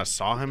Vermes kind of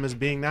saw him as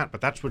being that, but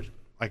that's what,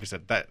 like I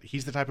said, that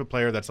he's the type of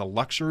player that's a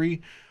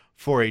luxury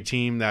for a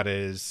team that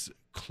is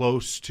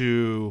close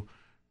to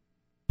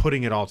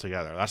putting it all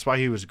together. That's why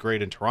he was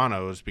great in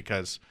Toronto, is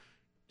because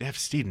they have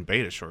Steven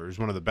Beitashour, who's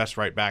one of the best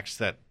right backs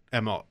that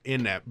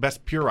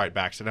best pure right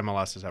backs that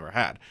MLS has ever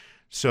had.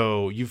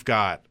 So you've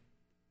got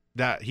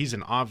that, he's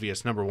an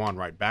obvious number one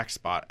right back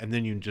spot, and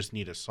then you just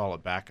need a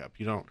solid backup.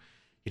 You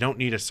don't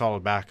need a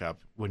solid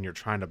backup when you're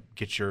trying to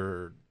get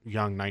your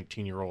young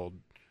 19-year-old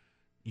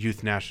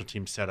youth national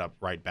team set up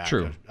right back.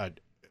 True.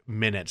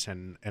 Minutes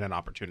and an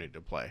opportunity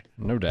to play.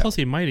 No doubt. Plus,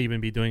 he might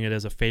even be doing it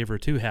as a favor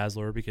to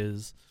Hassler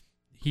because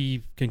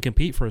he can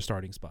compete for a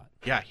starting spot.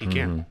 Yeah, he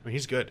can. I mean,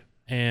 he's good.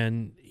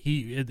 And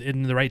he,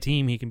 in the right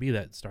team, he can be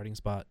that starting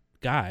spot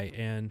guy.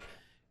 And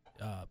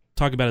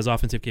talk about his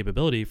offensive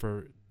capability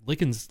for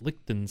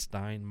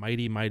Liechtenstein,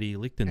 mighty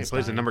Liechtenstein. He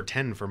plays the number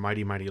 10 for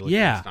mighty Liechtenstein.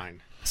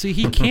 Yeah. See,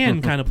 he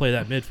can kind of play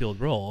that midfield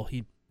role.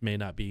 He may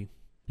not be,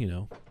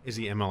 Is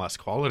he MLS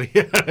quality?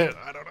 I don't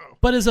know.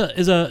 But as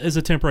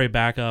a temporary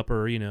backup,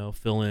 or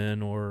fill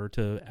in, or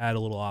to add a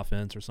little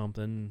offense or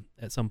something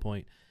at some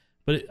point.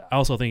 But I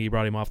also think he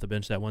brought him off the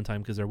bench that one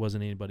time because there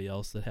wasn't anybody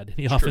else that had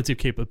any offensive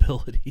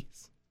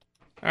capabilities.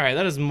 All right,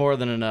 that is more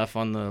than enough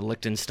on the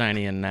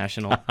Liechtensteinian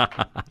national.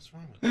 What's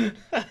wrong with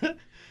him?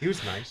 He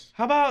was nice.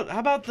 How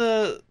about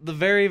the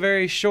very,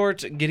 very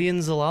short Gideon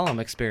Zelalem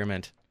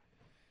experiment?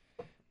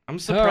 I'm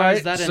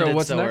surprised that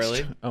ended so next?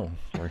 early. Oh,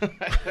 sorry.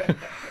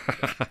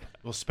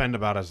 We'll spend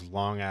about as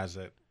long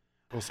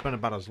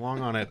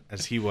on it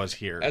as he was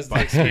here. As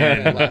the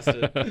experiment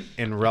lasted.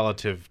 In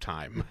relative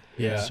time.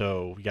 Yeah.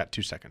 So we got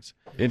 2 seconds.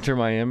 Inter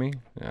Miami?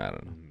 I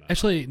don't know.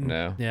 Actually,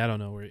 no. Yeah, I don't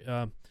know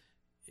where.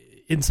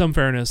 In some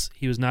fairness,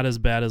 he was not as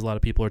bad as a lot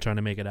of people are trying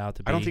to make it out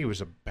to be. I don't think he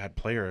was a bad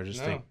player. I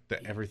just think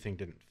that everything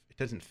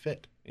doesn't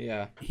fit.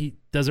 Yeah. He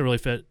doesn't really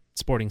fit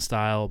Sporting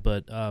style,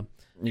 but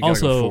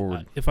also, go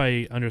if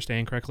I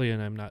understand correctly,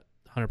 and I'm not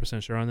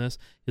 100% sure on this,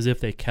 is if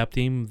they kept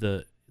him,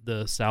 the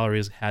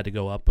salaries had to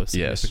go up a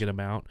significant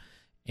amount,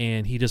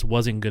 and he just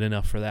wasn't good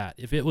enough for that.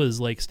 If it was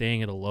like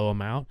staying at a low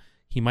amount,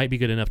 he might be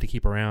good enough to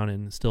keep around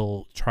and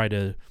still try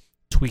to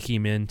tweak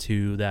him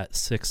into that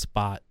 6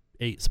 spot,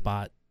 8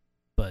 spot,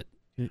 but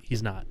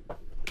he's not.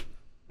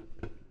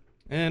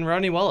 And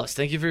Rodney Wallace,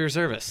 thank you for your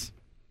service.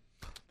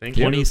 Thank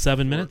you.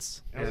 27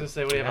 minutes? I was going to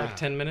say, we have like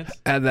 10 minutes?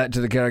 Add that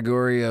to the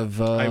category of...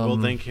 I will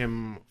thank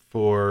him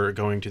for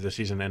going to the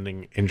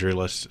season-ending injury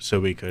list so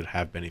we could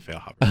have Benny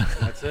Feilhaber.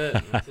 That's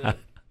it.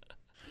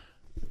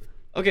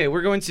 Okay,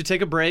 we're going to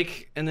take a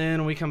break, and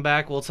then when we come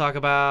back, we'll talk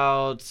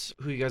about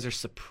who you guys are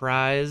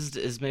surprised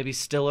is maybe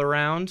still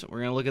around. We're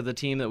going to look at the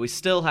team that we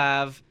still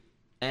have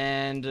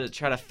and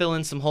try to fill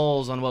in some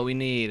holes on what we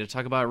need, to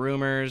talk about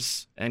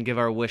rumors and give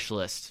our wish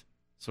list.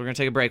 So we're going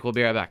to take a break. We'll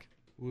be right back.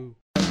 Woo.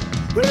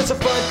 When it's a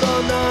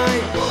football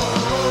night,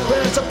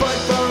 when it's a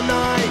football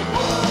night,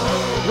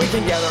 we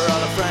can gather all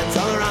our friends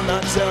all around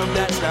the Zoom.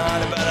 That's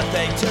not a better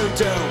thing to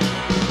do.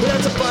 When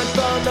it's a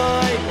football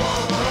night,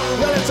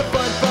 when it's a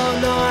football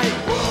night,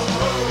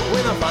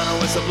 when the final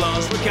whistle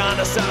blows, we're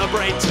gonna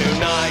celebrate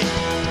tonight.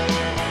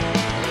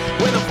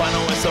 When the final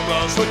whistle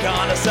blows, we're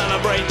gonna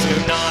celebrate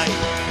tonight.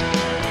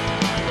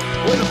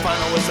 When the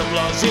final whistle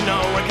blows, you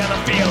know we're gonna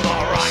feel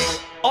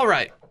alright. All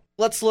right.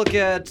 Let's look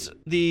at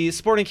the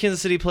Sporting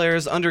Kansas City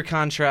players under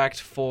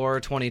contract for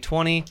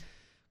 2020.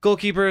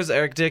 Goalkeepers,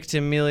 Eric Dick,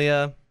 Tim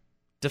Melia.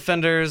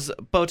 Defenders,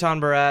 Botan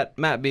Barat,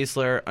 Matt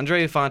Biesler,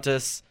 Andre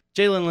Fontes,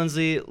 Jalen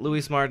Lindsay,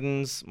 Luis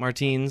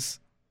Martins,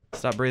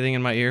 Stop breathing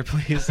in my ear,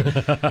 please.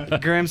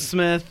 Graham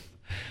Smith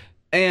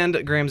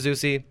and Graham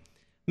Zusi.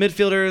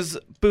 Midfielders,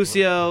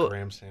 Busio,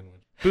 Graham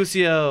sandwich.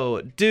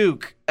 Busio,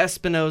 Duke,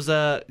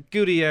 Espinoza,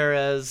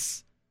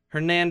 Gutierrez,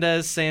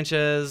 Hernandez,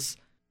 Sanchez,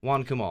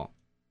 Juan Cumal.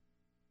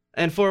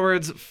 And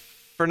forwards,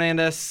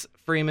 Fernandez,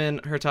 Freeman,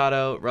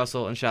 Hurtado,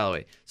 Russell, and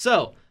Shallowy.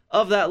 So,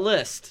 of that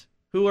list,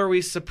 who are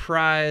we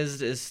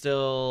surprised is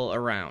still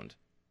around?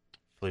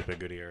 Felipe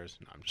Gutierrez.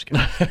 No, I'm just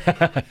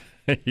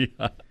kidding.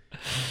 Yeah.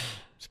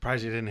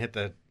 Surprised you didn't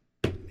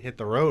hit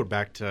the road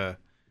back to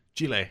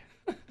Chile.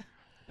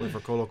 Play for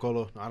Colo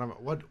Colo. I don't know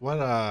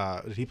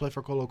what did he play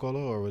for Colo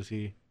Colo or was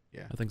he?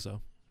 Yeah, I think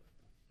so.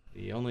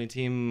 The only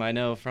team I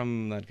know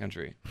from that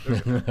country.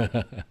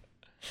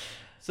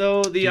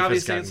 So the Chief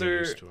obvious has gotten me answer,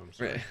 used to him,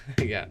 so. right,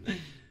 yeah,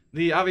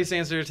 the obvious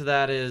answer to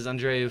that is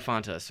Andreu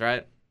Fontas,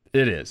 right?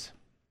 It is.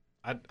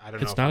 I don't know.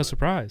 It's not a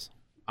surprise.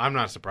 I'm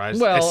not surprised.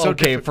 Well, it's so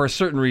okay, for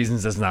certain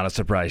reasons, it's not a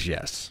surprise,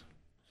 yes.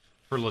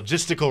 For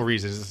logistical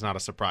reasons, it's not a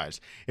surprise.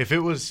 If it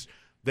was,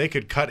 they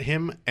could cut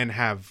him and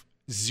have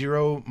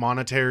zero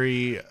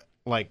monetary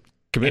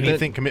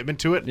commitment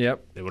to it.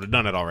 Yep. They would have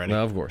done it already.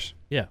 Well, of course.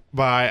 Yeah.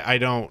 But I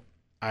don't.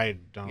 You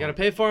got to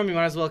pay for him. You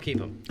might as well keep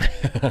him.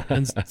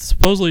 And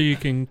supposedly you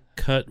can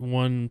cut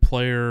one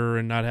player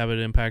and not have it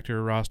impact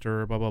your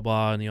roster, blah, blah,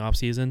 blah, in the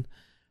offseason.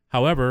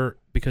 However,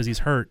 because he's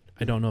hurt,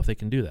 I don't know if they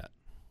can do that.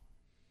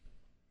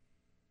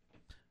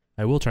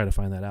 I will try to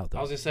find that out, though.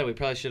 I was going to say, we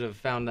probably should have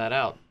found that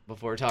out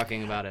before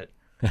talking about it.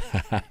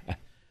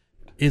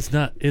 It's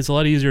a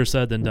lot easier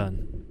said than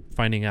done,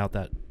 finding out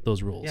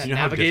those rules. Yeah, You know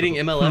how navigating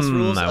MLS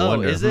rules? I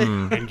wonder. Is it?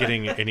 And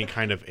getting any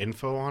kind of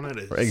info on it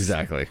is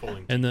Exactly.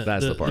 pulling And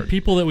That's the part. the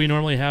people that we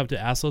normally have to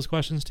ask those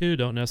questions to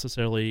don't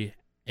necessarily,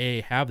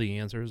 A, have the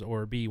answers,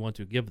 or B, want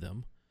to give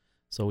them.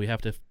 So we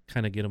have to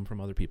kind of get them from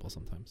other people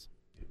sometimes.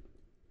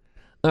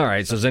 All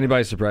right, so is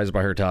anybody surprised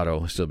by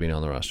Hurtado still being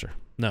on the roster?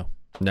 No.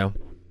 No?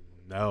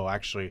 No,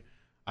 actually,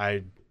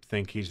 I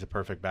think he's the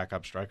perfect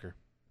backup striker.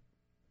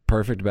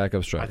 Perfect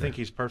backup striker. I think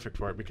he's perfect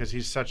for it because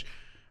he's such.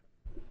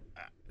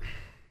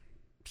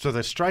 So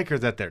the striker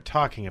that they're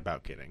talking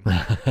about getting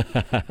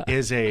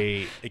is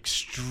a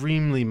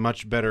extremely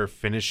much better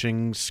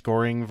finishing,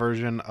 scoring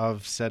version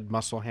of said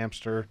muscle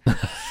hamster.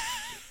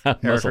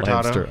 Eric Muscle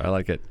Hurtado. hamster. I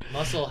like it.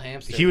 Muscle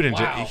hamster. He would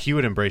Wow. he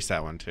would embrace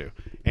that one too.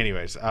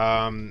 Anyways,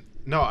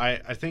 no,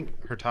 I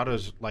think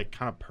Hurtado's like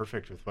kind of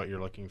perfect with what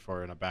you're looking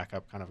for in a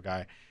backup kind of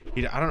guy.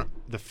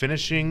 The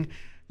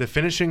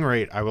finishing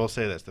rate. I will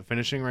say this: the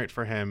finishing rate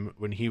for him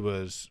when he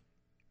was,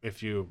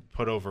 if you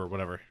put over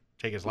whatever,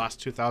 take his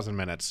last 2,000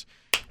 minutes.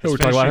 We're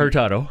talking about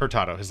Hurtado.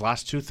 Hurtado, his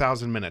last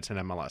 2,000 minutes in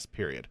MLS.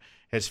 Period.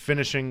 His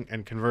finishing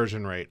and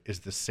conversion rate is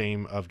the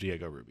same of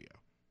Diego Rubio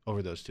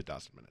over those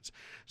 2,000 minutes.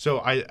 So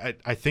I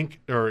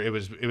think, or it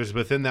was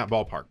within that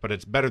ballpark, but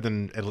it's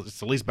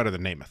at least better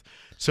than Namath.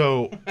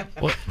 So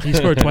Well, he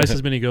scored twice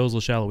as many goals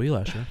with Shallowy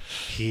last year.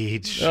 he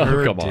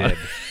sure come on. did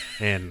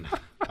in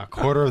a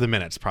quarter of the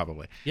minutes,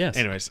 probably. Yes.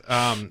 Anyways,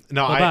 Well,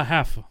 about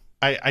half.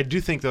 I do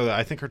think, though, that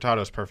I think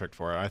Hurtado is perfect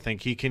for it. I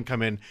think he can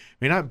come in,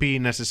 may not be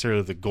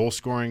necessarily the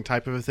goal-scoring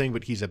type of a thing,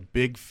 but he's a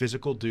big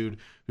physical dude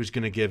who's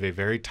going to give a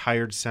very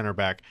tired center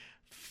back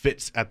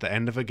fits at the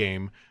end of a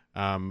game.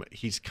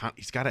 He's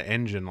got an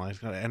engine, like he's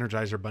got an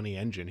Energizer Bunny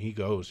engine. He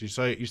goes. You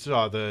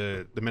saw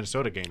the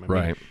Minnesota game. I mean,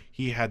 Right.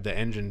 he had the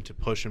engine to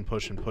push and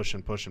push and push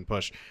and push and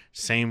push.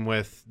 Same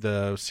with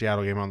the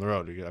Seattle game on the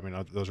road. I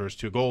mean, those are his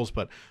two goals,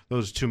 but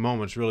those two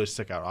moments really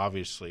stick out,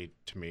 obviously,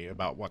 to me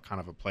about what kind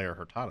of a player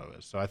Hurtado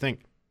is. So I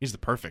think he's the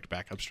perfect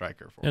backup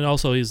striker for And him.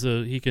 also,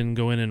 he can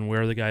go in and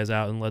wear the guys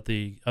out and let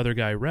the other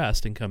guy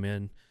rest and come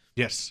in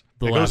Yes,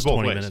 the it last goes both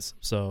 20 ways. minutes.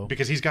 So,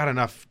 Because he's got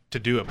enough to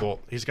do it both.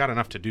 He's got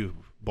enough to do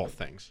both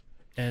things.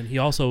 and he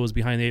also was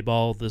behind the 8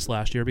 ball this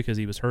last year because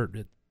he was hurt.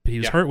 He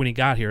was hurt when he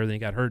got here, then he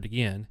got hurt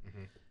again.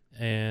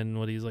 Mm-hmm. And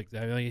what he's like,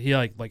 he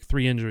had like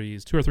 3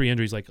 injuries, 2 or 3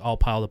 injuries, like all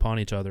piled upon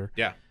each other.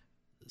 Yeah.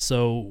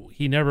 So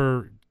he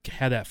never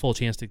had that full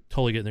chance to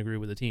totally get in the groove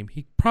with the team.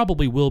 He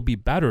probably will be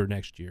better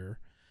next year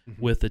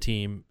with the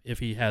team if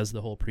he has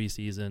the whole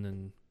preseason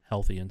and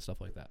healthy and stuff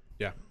like that.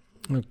 Yeah.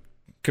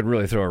 Could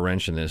really throw a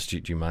wrench in this.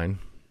 Do you mind?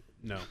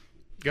 No.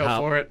 Go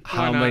for it. Why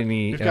How not?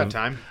 many? We've got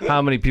time.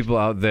 How many people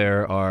out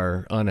there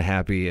are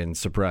unhappy and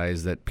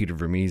surprised that Peter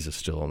Vermees is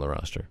still on the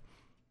roster?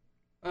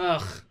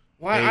 Ugh.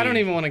 Why? I don't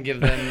even want to give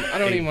them. I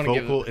don't even want to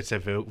give them. It's a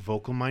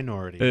vocal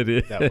minority It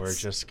is. that we're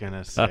just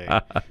gonna say.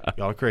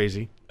 Y'all are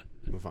crazy.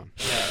 Move on.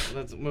 Yeah,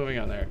 that's moving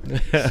on there.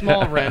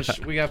 Small wrench.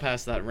 We got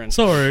past that wrench.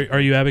 So are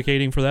you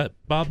advocating for that,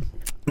 Bob?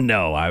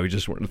 No, I would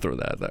just want to throw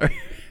that there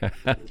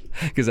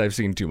because I've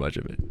seen too much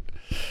of it.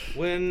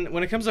 When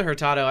it comes to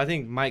Hurtado, I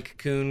think Mike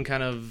Kuhn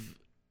kind of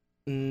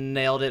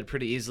nailed it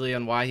pretty easily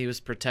on why he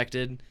was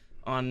protected.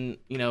 On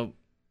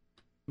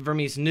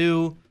Vermees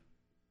knew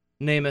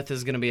Namath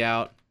is going to be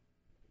out,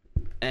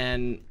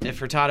 and if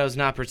Hurtado's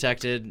not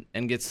protected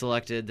and gets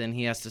selected, then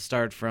he has to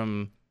start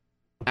from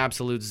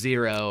absolute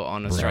zero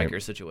on a Right. striker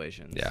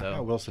situation. Yeah. Oh,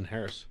 So, Wilson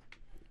Harris.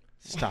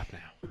 Stop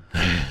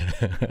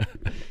now.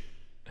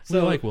 We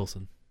like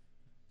Wilson.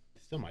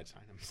 Still might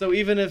sign him. So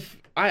even if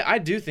I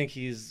do think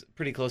he's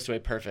pretty close to a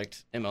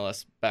perfect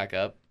MLS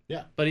backup.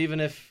 Yeah. But even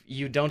if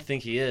you don't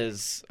think he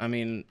is, I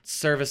mean,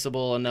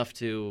 serviceable enough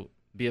to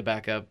be a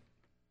backup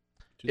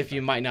if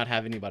you might not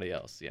have anybody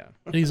else, yeah.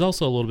 And he's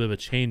also a little bit of a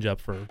change-up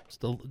for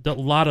a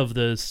lot of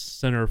the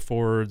center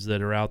forwards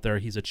that are out there.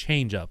 He's a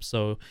change-up,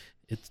 so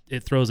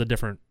it throws a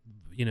different,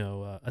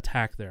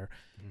 attack there.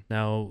 Mm-hmm.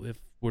 Now, if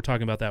we're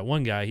talking about that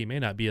one guy, he may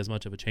not be as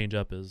much of a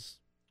change-up as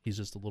he's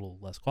just a little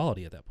less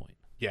quality at that point.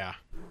 Yeah,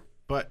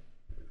 but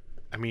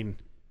I mean,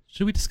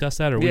 should we discuss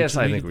that, or yes,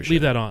 I think we should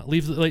leave that on?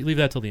 Leave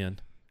that till the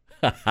end.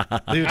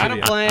 I had a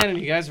plan, and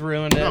you guys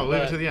ruined it. No,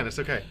 leave it to the end. It's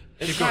okay.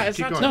 It's not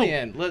till the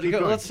end.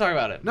 Let's talk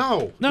about it.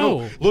 No.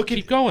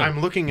 Keep going.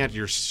 I'm looking at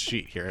your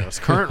sheet here. It's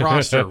current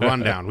roster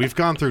rundown. We've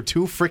gone through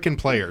 2 freaking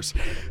players.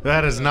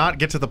 That does not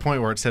get to the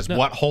point where it says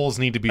what holes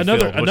need to be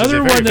filled.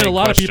 Another one that a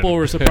lot of people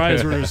were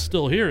surprised were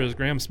still here is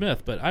Graham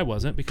Smith, but I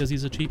wasn't because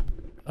he's a cheap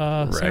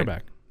center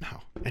back.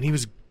 No, and he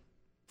was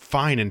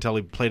fine until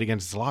he played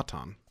against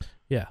Zlatan.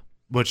 Yeah.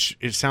 Which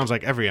it sounds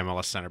like every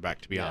MLS center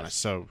back, to be honest.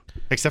 So,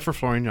 except for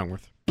Florian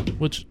Jungwirth.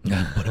 Which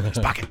put him in his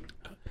pocket.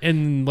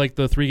 In like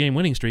the 3-game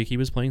winning streak, he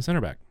was playing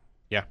center back.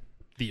 Yeah.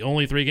 The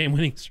only 3-game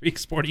winning streak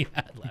Sporting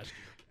had last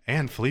year.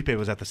 And Felipe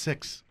was at the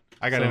 6.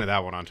 I got into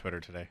that one on Twitter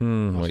today.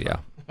 Oh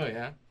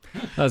yeah.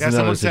 That's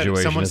another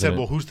situation. Someone said,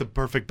 "Well, who's the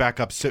perfect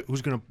backup?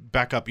 Who's going to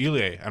back up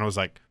Ilie?" And I was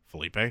like,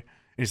 "Felipe." And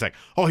he's like,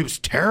 "Oh, he was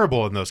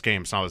terrible in those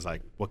games." And I was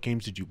like, "What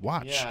games did you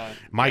watch?" Yeah.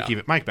 Mike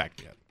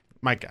backed me up.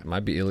 Mike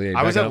might be Ilie.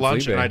 I was at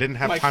lunch and I didn't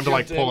have Mike time to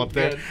pull up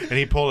there, good. and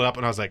he pulled it up,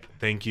 and I was like,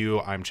 "Thank you.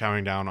 I'm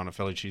chowing down on a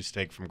Philly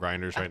cheesesteak from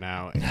Grinders right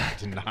now." And I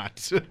did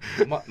not.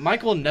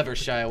 Mike will never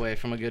shy away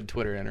from a good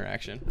Twitter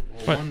interaction.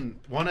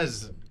 One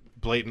as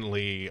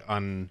blatantly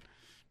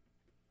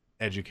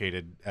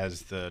uneducated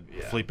as the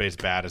Felipe's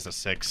bad as a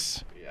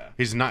 6. Yeah.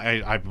 He's not.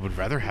 I would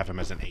rather have him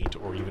as an 8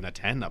 or even a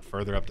 10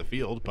 further up the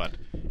field. But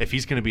if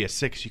he's going to be a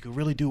 6, you could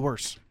really do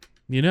worse.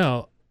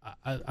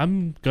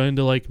 I'm going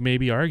to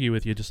maybe argue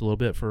with you just a little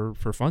bit for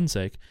fun's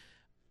sake.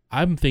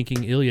 I'm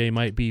thinking Ilie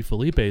might be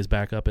Felipe's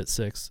backup at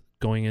 6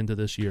 going into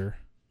this year.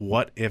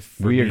 What if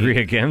we agree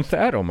against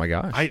that? Oh my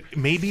gosh!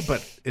 Maybe,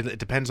 but it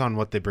depends on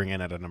what they bring in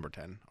at a number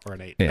 10 or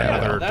an 8. Yeah,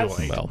 another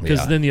dual 8.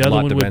 Because then the other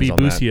one would be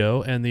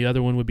Busio, and the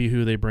other one would be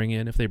who they bring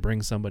in if they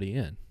bring somebody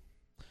in.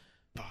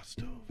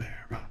 Fausto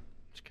Vera.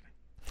 Just kidding.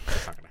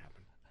 That's not going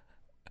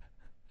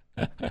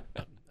to happen.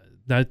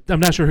 I'm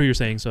not sure who you're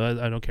saying, so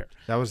I don't care.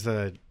 That was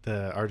the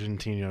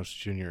Argentinos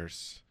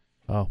Juniors.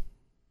 Oh.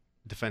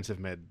 Defensive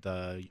mid,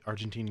 the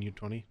Argentine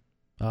U20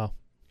 guy.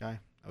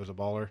 That was a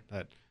baller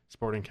that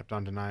Sporting kept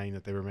on denying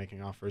that they were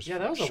making offers. Yeah,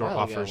 that was a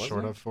while ago,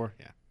 short of for.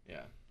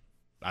 Yeah.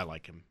 I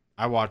like him.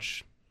 I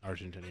watch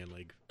Argentinian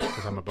League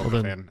because I'm a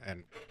Boca fan,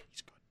 and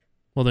he's good.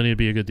 Well, then he'd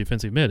be a good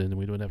defensive mid, and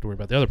we wouldn't have to worry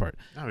about the other part.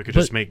 No, we could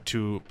just make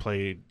 2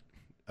 play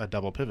a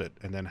double pivot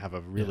and then have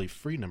a really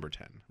free number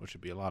 10, which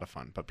would be a lot of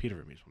fun. But Peter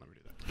Vermees will never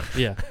do that.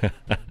 Yeah.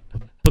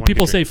 But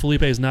people say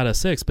Felipe is not a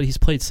 6, but he's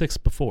played 6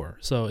 before,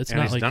 so it's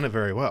not he's done it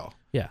very well.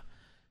 Yeah.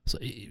 So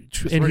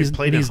he's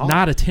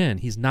not a 10.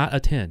 He's not a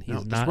 10.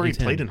 He's not where a he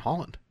 10. played in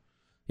Holland.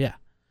 Yeah.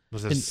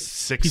 Was a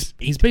 6.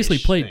 He's basically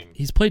played. Thing.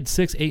 He's played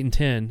 6, 8, and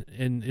 10,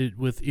 and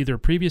with either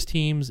previous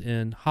teams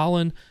in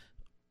Holland,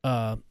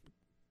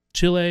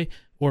 Chile,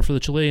 or for the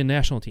Chilean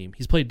national team.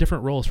 He's played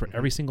different roles for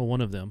every single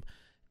one of them,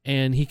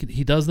 and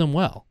he does them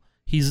well.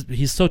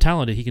 He's so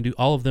talented. He can do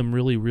all of them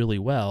really, really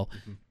well.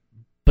 Mm-hmm.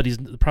 But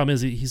the problem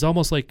is he's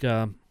almost like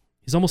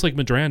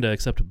Madranda,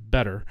 except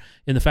better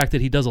in the fact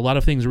that he does a lot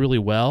of things really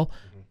well,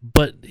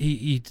 but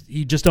he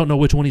just don't know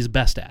which one he's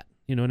best at.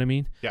 You know what I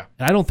mean? Yeah.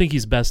 And I don't think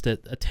he's best at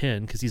a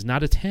 10 because he's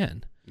not a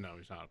 10. No,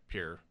 he's not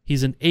pure.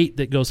 He's an 8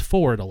 that goes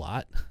forward a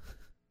lot.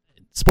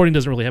 Sporting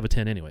doesn't really have a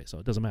 10 anyway, so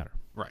it doesn't matter.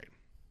 Right.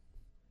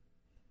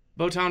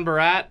 Botan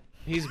Barat,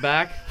 he's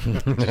back.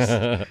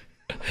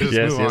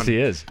 Yes, he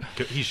is.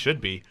 He should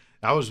be.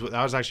 That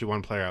was actually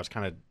one player I was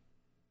kind of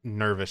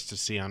nervous to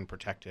see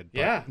unprotected.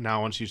 But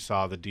now once you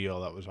saw the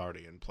deal that was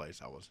already in place,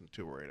 I wasn't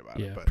too worried about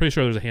it. But pretty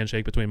sure there's a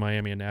handshake between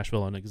Miami and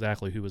Nashville on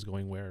exactly who was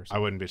going where. So I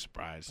wouldn't be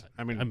surprised.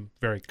 I mean, I'm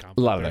very confident.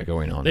 A lot of that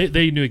going on.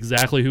 They knew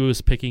exactly who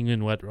was picking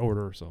in what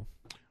order. So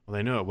well,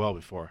 they knew it well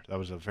before. That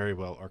was a very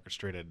well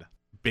orchestrated,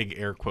 big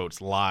air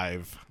quotes,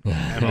 live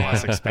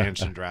MLS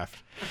expansion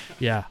draft.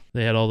 Yeah,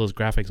 they had all those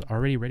graphics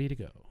already ready to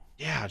go.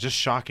 Yeah, just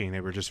shocking.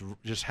 They were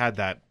just had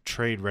that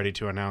trade ready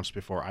to announce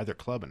before either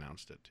club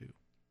announced it too.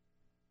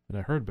 And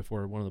I heard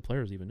before one of the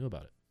players even knew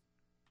about it.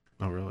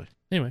 Oh, really?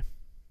 Anyway.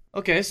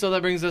 Okay, so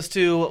that brings us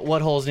to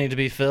what holes need to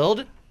be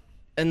filled.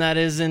 And that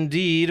is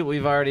indeed,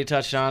 we've already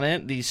touched on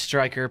it, the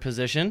striker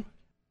position.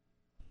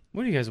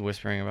 What are you guys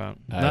whispering about?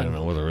 I don't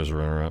know whether it was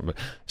running around, but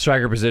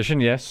striker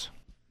position, yes.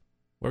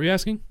 What were you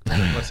asking?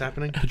 What's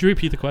happening? Could you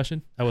repeat the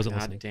question? I wasn't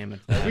listening. Damn it.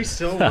 Are we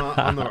still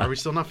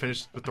not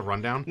finished with the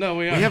rundown? No,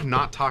 we are. We have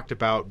not talked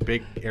about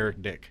Big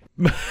Eric Dick.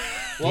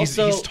 Well,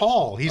 he's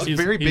tall. He's a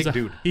very big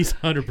dude. He's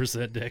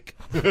 100% Dick.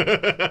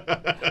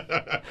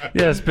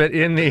 Yes, but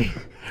in the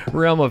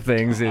realm of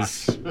things,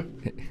 is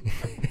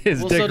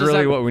Dick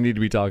really what we need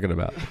to be talking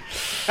about?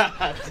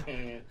 God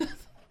dang it.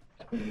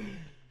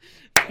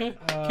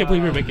 can't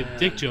believe we're making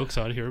dick jokes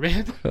on here,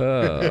 man.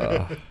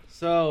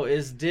 So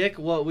is Dick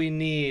what we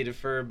need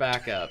for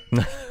backup?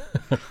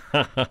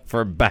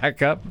 For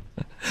backup?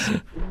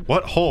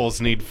 What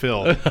holes need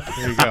filled?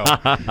 There you go.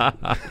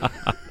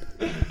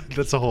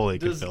 That's a hole he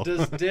can fill.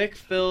 Does Dick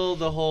fill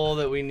the hole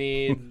that we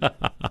need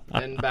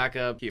in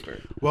backup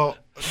keeper? Well,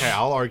 okay,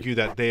 I'll argue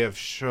that they have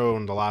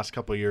shown the last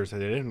couple of years that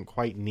they didn't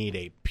quite need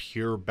a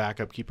pure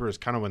backup keeper. It's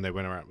kind of when they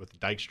went around with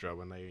Dykstra,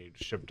 when they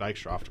shipped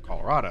Dykstra off to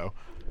Colorado.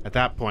 At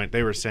that point,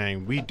 they were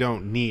saying, we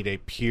don't need a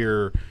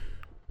pure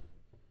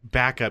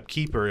backup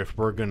keeper if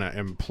we're going to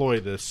employ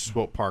this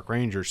Swope Park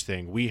Rangers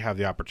thing. We have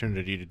the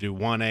opportunity to do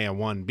 1A and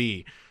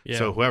 1B. Yeah.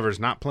 So whoever's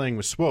not playing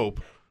with Swope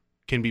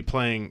can be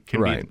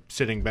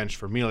sitting bench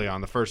for Melia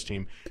on the first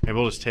team, and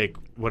we'll just take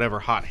whatever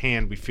hot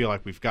hand we feel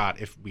like we've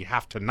got if we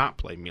have to not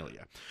play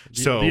Melia.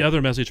 So the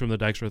other message from the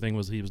Dykstra thing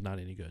was he was not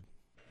any good.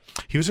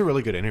 He was a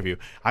really good interview.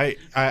 I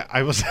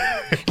was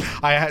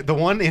I had the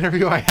one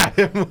interview I had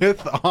him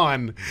with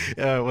on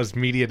was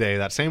Media Day,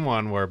 that same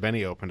one where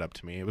Benny opened up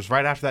to me. It was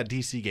right after that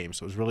DC game,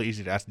 so it was really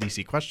easy to ask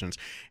DC questions,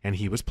 and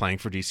he was playing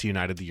for DC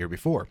United the year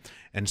before.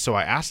 And so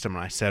I asked him,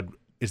 and I said,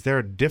 is there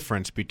a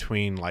difference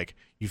between, like,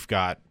 you've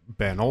got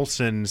Ben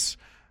Olsen's,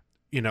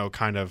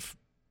 kind of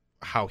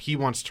how he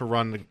wants to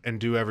run and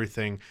do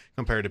everything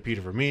compared to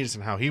Peter Vermees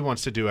and how he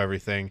wants to do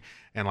everything,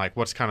 and, like,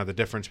 what's kind of the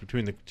difference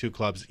between the two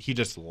clubs? He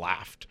just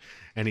laughed,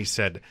 and he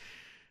said,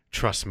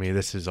 trust me,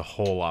 this is a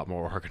whole lot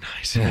more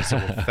organized. It's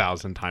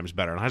 1,000 times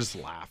better. And I just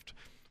laughed.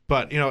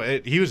 But,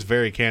 he was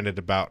very candid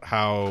about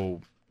how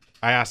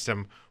I asked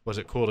him, was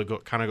it cool to go,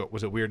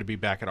 was it weird to be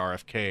back at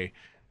RFK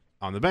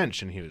on the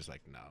bench? And he was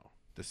like, no.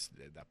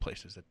 That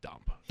place is a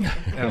dump.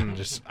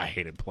 And I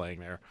hated playing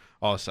there,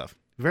 all this stuff.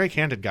 Very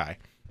candid guy.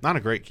 Not a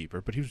great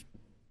keeper, but he was.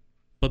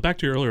 But back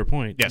to your earlier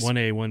point, yes.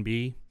 1A,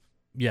 1B,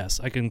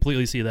 yes, I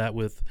completely see that.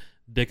 With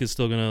Dick is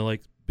still going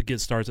to get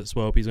starts at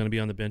Swope. He's going to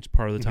be on the bench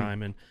part of the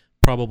time, and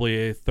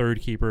probably a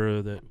third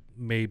keeper that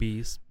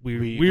maybe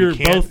we're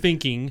both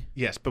thinking.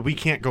 Yes, but we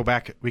can't go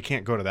back. We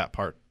can't go to that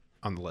part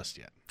on the list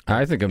yet.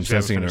 I think I'm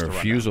sensing a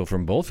refusal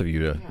from both of you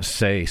to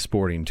say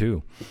Sporting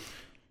too.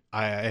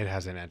 It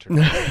hasn't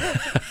entered.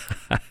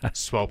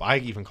 Swope. I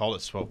even called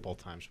it Swope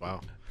both times.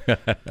 Wow.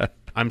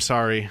 I'm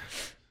sorry,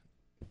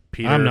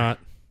 Peter. I'm not.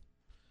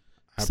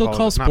 Still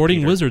call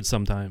Sporting Wizards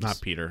sometimes.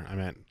 Not Peter.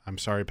 I'm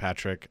sorry,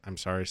 Patrick. I'm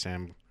sorry,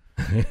 Sam.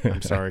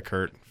 I'm sorry,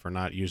 Kurt, for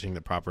not using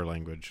the proper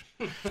language.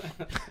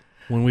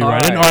 When we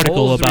write an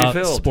article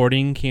about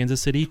Sporting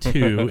Kansas City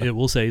 2, it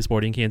will say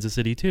Sporting Kansas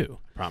City 2.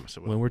 Promise it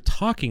will. When we're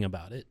talking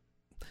about it.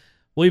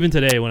 Well, even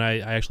today, when I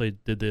actually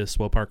did the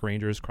Swope Park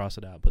Rangers, cross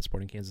it out, put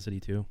Sporting Kansas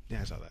City 2.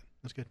 Yeah, I saw that.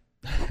 That's good.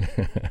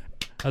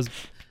 I was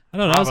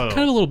kind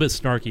of a little bit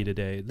snarky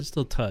today. Just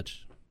a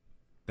touch.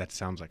 That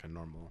sounds like a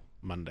normal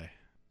Monday.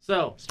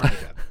 So,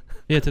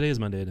 yeah, today is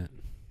Monday, isn't it?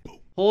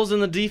 Holes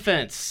in the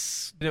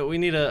defense. We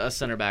need a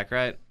center back,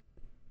 right?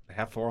 They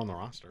have 4 on the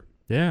roster.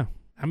 Yeah.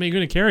 How many are you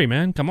going to carry,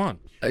 man? Come on.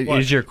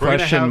 Is your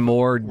question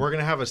more... We're going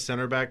to have a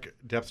center back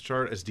depth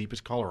chart as deep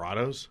as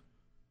Colorado's?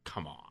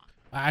 Come on.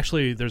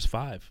 Actually, there's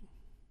 5.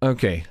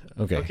 Okay.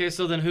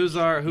 So then who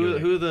are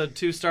the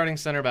 2 starting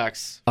center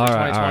backs for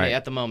 2020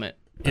 at the moment?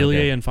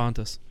 Ilya and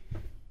Fontas.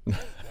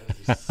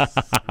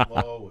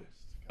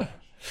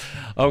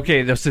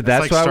 Okay, so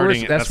that's why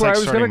I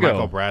was going to go.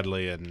 Michael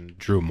Bradley and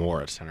Drew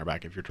Moore at center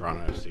back if you're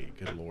Toronto FC.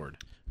 Good Lord.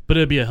 But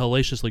it'd be a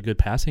hellaciously good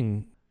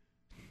passing.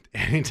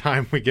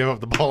 Anytime we give up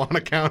the ball on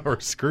a counter, we're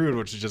screwed,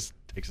 which just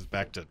takes us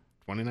back to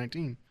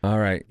 2019. All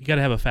right. You got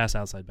to have a fast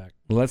outside back.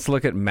 Let's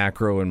look at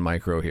macro and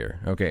micro here.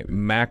 Okay,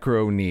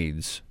 macro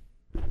needs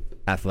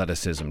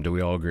athleticism. Do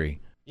we all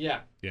agree? Yeah.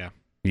 A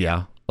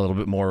little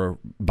bit more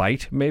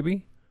bite,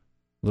 maybe?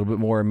 A little bit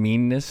more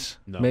meanness,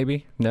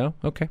 maybe? No?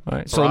 Okay. All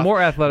right. So more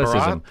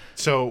athleticism.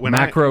 So when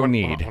macro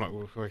need. Hold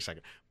on, wait a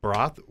second.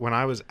 Broth, when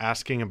I was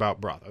asking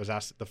about Broth, I was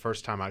asked the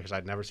first time because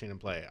I'd never seen him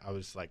play. I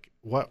was like,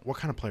 what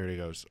kind of player? He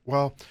goes,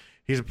 well,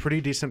 he's a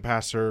pretty decent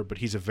passer, but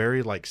he's a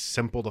very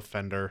simple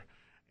defender.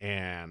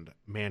 And,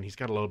 man, he's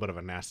got a little bit of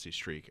a nasty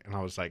streak. And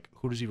I was like,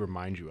 who does he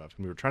remind you of?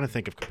 And we were trying to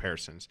think of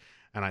comparisons.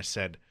 And I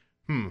said,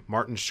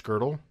 Martin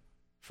Skirtle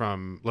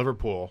from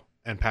Liverpool.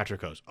 And Patrick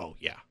goes, oh,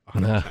 yeah.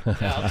 Yeah,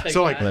 I'll take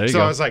so that.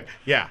 I was like,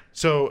 yeah.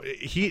 So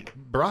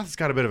Barath's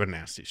got a bit of a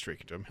nasty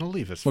streak to him. He'll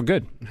leave his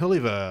good. He'll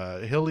leave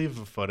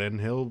a foot in.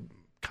 He'll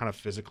kind of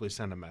physically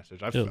send a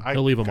message.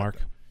 He'll leave a mark.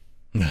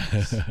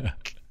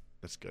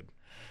 That's good.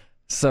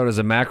 So does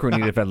a macro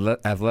need of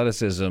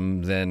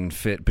athleticism then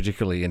fit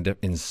particularly in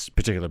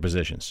particular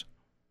positions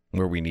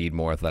where we need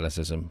more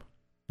athleticism,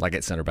 like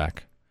at center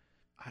back?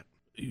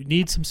 You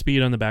need some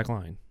speed on the back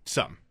line.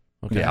 Some.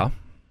 Okay. Yeah.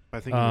 I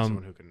think you need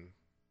someone who can.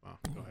 Well,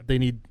 go ahead. They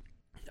need.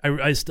 I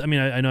mean,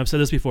 I know I've said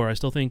this before. I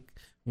still think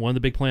one of the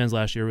big plans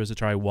last year was to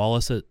try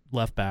Wallace at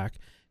left back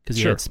because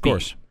he had speed. Of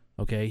course.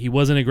 Okay, he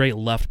wasn't a great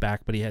left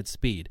back, but he had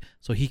speed,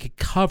 so he could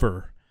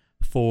cover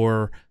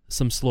for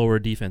some slower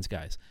defense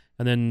guys.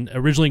 And then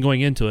originally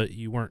going into it,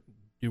 you weren't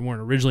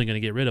originally going to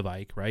get rid of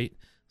Ike, right?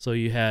 So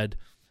you had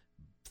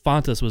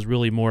Fontas was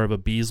really more of a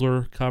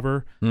Beasler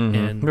cover,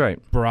 and right.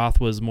 Barath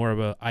was more of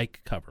a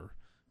Ike cover.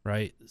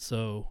 right?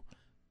 So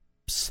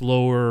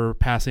slower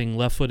passing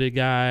left-footed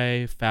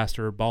guy,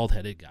 faster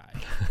bald-headed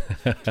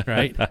guy,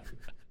 right?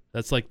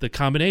 That's like the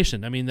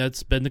combination. I mean,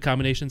 that's been the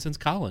combination since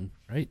Colin,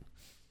 right?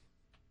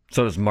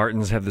 So does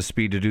Martins have the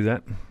speed to do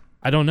that?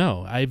 I don't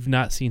know. I've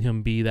not seen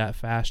him be that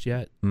fast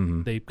yet.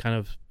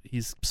 Mm-hmm.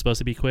 He's supposed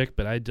to be quick,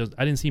 but I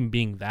didn't see him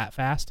being that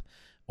fast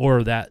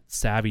or that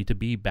savvy to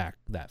be back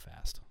that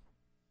fast.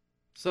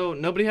 So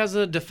nobody has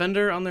a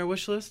defender on their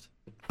wish list?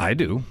 I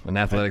do, an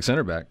athletic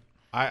center back.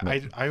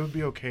 I would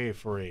be okay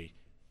for a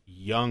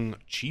young,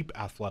 cheap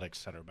athletic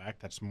center back.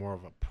 That's more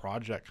of a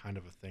project kind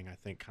of a thing. I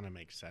think kind of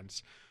makes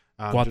sense.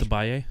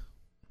 Guatabaye?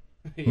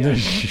 Yeah.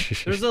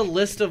 There's a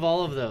list of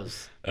all of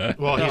those.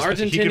 Well, he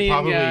Argentinian could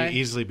probably guy.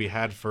 easily be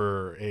had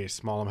for a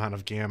small amount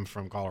of GAM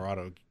from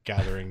Colorado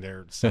gathering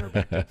their center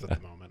back depth at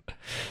the moment.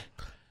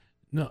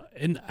 No,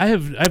 and I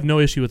have no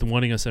issue with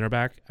wanting a center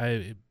back.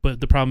 But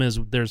the problem is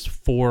there's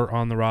 4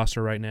 on the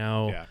roster right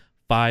now. Yeah.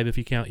 5 if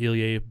you count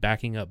Ilie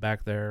backing up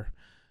back there.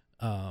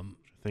 I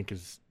think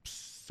is That's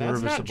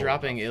serviceable not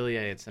dropping enough. Ilie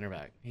at center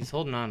back. He's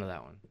holding on to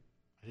that one.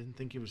 I didn't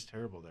think he was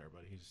terrible there,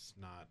 but he's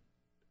not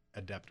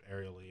adept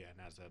aerially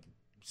and as a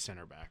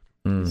center back.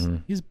 Mm-hmm.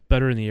 He's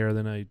better in the air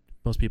than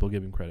most people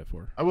give him credit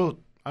for.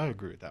 I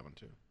agree with that one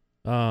too.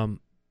 Again,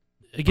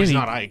 But he's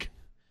not Ike.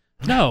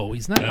 No,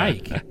 he's not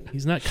Ike.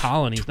 He's not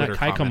Colin. He's Twitter not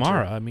Kai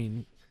commenter. Kamara. I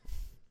mean,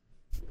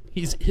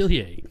 he's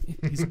Ilie.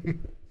 He's,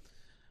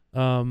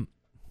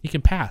 he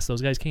can pass.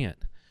 Those guys can't.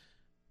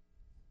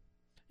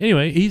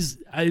 Anyway,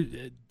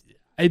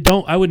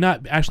 I would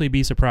not actually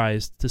be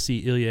surprised to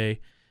see Ilie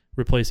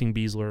replacing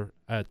Beasler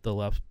at the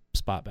left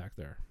spot back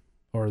there,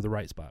 or the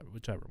right spot,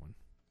 whichever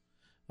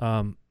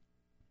one.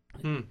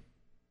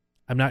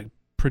 I'm not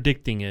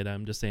predicting it.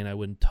 I'm just saying I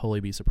wouldn't totally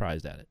be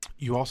surprised at it.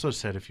 You also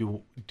said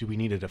you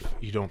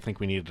don't think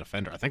we need a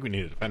defender. I think we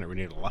need a defender. We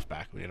need a left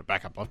back. We need a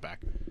backup left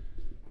back.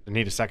 We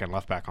need a second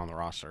left back on the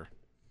roster.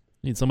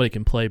 Need somebody who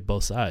can play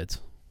both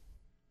sides.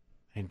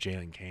 And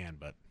Jalen can,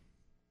 but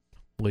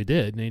Well, he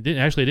did. And he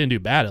didn't do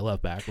bad at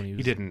left back when he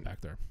was didn't.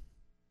 back there.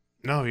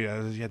 no, he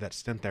had that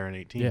stint there in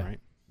 18, Yeah. right?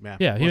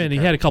 Yeah, he wasn't had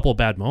a terrible. couple of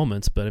bad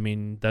moments, but I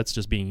mean, that's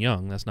just being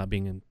young. That's not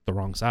being in the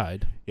wrong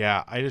side.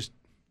 Yeah,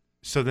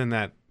 so then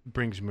that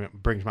brings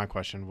my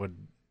question: would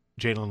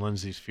Jalen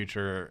Lindsey's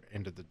future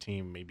into the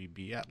team maybe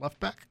be at left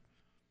back?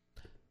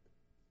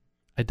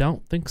 I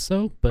don't think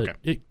so, but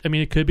Okay.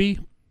 it could be.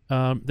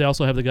 They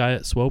also have the guy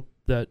at Swope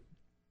that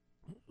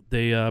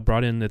they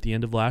brought in at the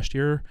end of last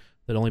year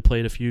that only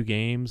played a few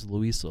games,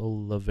 Luis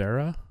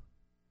Oliveira.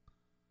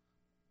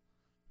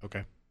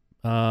 Okay,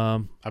 I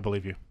I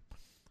believe you.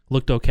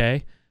 Looked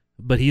okay,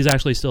 but he's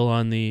actually still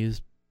on the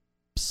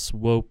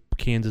Swope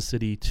Kansas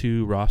City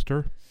 2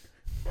 roster.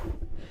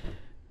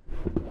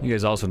 You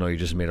guys also know you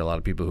just made a lot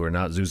of people who are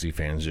not Zuzi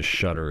fans just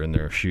shudder in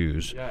their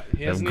shoes. Yeah,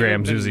 he Have hasn't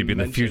Graham even been Zuzi be the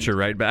mentioned. future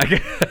right back.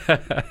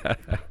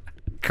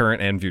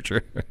 Current and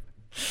future.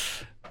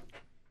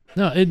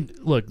 No, and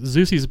look,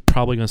 Zusi's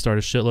probably going to start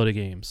a shitload of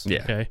games.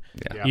 Yeah. Okay.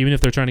 Yeah. Even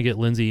if they're trying to get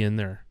Lindsey in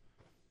there.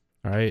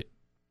 All right.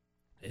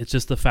 It's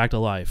just the fact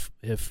of life.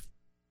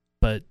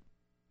 But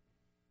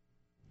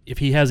if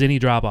he has any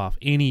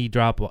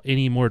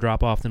more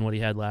drop off than what he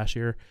had last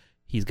year,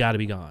 he's got to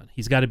be gone.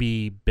 He's got to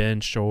be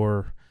benched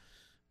or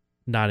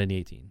not in the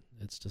 18.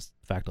 It's just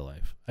fact of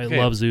life. I Okay.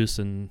 love Zeus,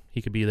 and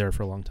he could be there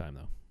for a long time,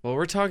 though. Well,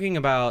 we're talking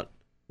about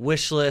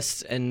wish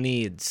lists and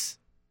needs,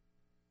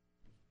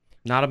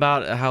 not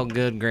about how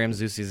good Graham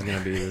Zusi is going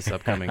to be this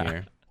upcoming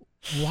year.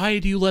 Why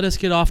do you let us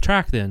get off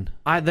track then?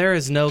 There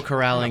is no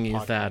corralling you,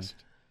 Podcast. Thad.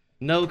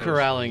 No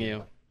corralling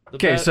you.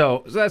 Okay,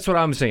 so that's what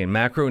I'm saying.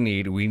 Macro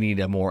need, we need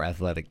a more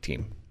athletic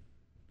team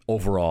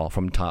overall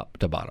from top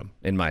to bottom,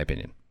 in my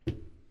opinion.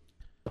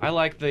 I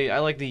like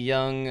the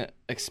young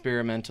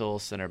experimental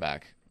center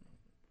back.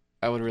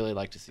 I would really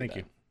like to see Thank that.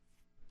 you.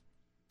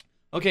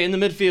 Okay, in the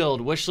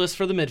midfield, wish list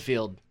for the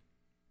midfield.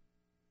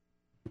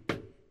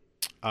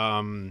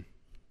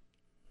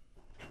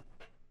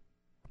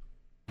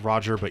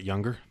 Roger, but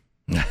younger.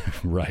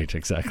 Right,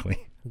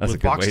 exactly. That's With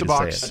a good box way to to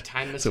box. say A it.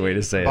 time That's a way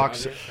to say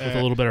Box, it. With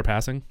a little better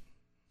passing?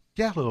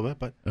 yeah, a little bit,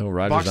 but Oh,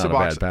 Roger's box not to a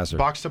box, bad passer.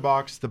 box to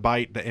box, the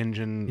bite, the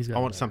engine. He's got I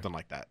want better. something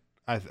like that.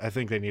 I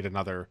think they need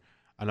another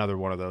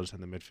one of those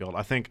in the midfield.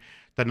 I think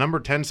the number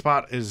 10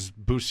 spot is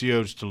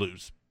Busio's to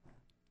lose,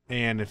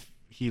 and if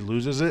he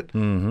loses it,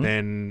 Mhm.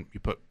 then you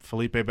put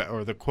Felipe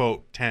or the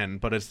quote 10,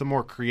 but it's the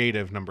more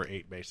creative number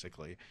 8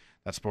 basically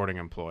that Sporting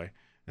employ,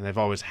 and they've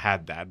always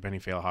had that. Benny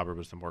Feilhaber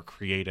was the more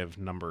creative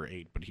number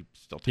 8, but he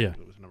still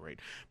technically was number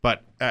 8.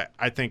 But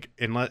I think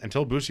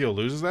until Busio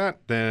loses that,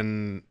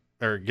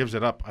 or gives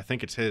it up, I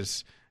think it's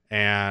his,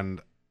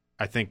 and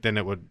I think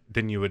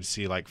then you would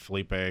see like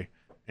Felipe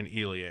and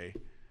Ilie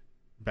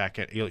back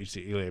in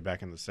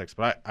the 6.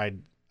 But I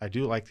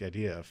do like the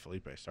idea of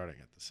Felipe starting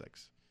at the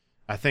 6.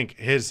 I think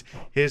his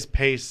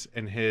pace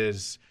and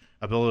his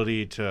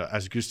ability to,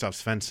 as Gustav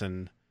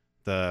Svensson,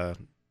 the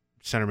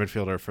center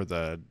midfielder for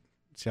the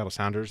Seattle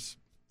Sounders,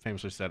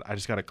 famously said, "I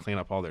just got to clean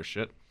up all their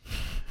shit."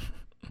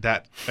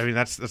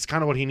 That's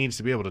kind of what he needs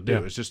to be able to do, Yeah.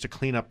 is just to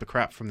clean up the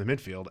crap from the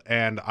midfield.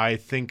 And I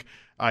think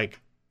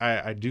like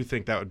I do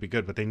think that would be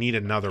good, but they need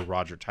another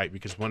Roger type,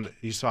 because when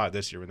you saw it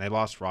this year, when they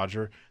lost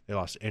Roger, they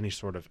lost any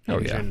sort of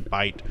engine,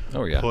 bite,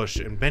 push,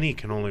 and Benny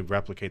can only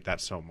replicate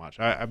that so much.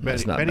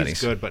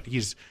 Benny's good, but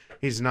he's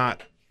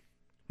not.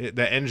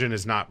 The engine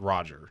is not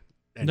Roger.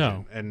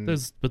 Engine. No,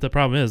 but the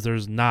problem is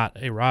there's not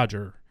a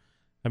Roger.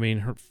 I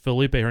mean,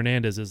 Felipe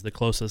Hernandez is the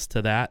closest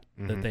to that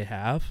they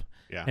have,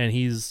 and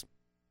he's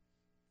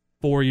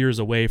 4 years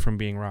away from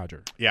being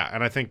Roger. Yeah,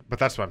 and I think, but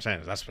that's what I'm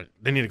saying. That's what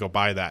they need to go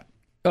buy that.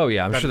 Oh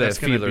yeah, I'm sure that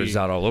feelers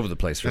out all over the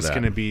place for that. That's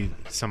going to be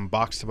some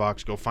box to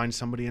box. Go find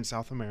somebody in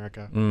South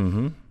America,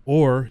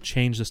 or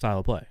change the style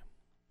of play.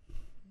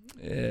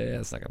 Yeah,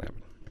 that's not going to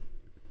happen.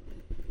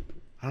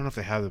 I don't know if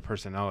they have the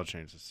personnel to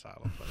change the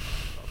style of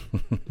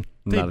play.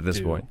 Not at this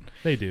point.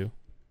 They do.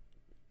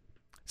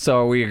 So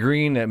are we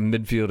agreeing that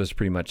midfield is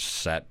pretty much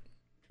set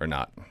or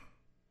not?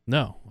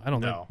 No, I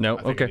don't think. No,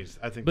 okay.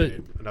 I think they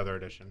need another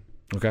addition.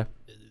 Okay.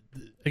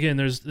 Again,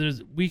 there's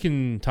we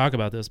can talk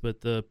about this,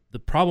 but the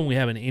problem we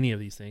have in any of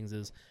these things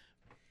is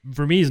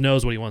Vermees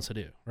knows what he wants to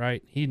do,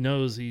 right? He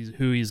knows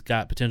who he's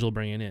got potential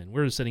bringing in.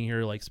 We're sitting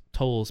here like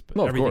total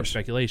everything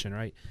speculation,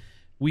 right?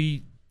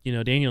 We,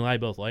 Daniel and I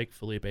both like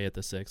Felipe at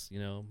the 6.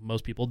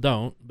 Most people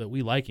don't, but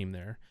we like him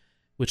there,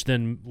 which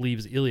then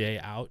leaves Ilie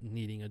out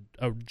needing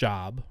a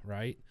job,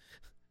 right?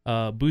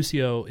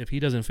 Busio, if he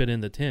doesn't fit in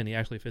the 10, he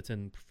actually fits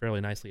in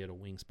fairly nicely at a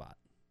wing spot,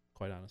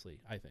 quite honestly,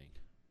 I think.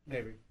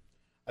 Maybe.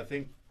 I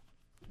think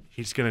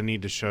he's going to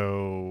need to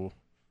show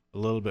a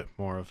little bit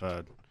more of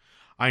a...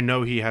 I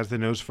know he has the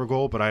nose for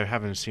goal, but I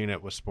haven't seen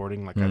it with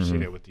Sporting like I've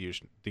seen it with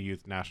the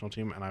youth national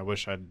team, and I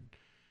wish I'd...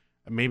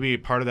 Maybe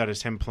part of that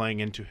is him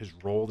playing into his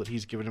role that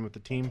he's given him with the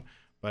team,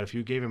 but if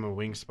you gave him a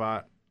wing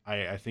spot,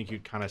 I think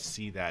you'd kind of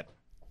see that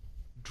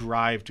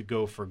drive to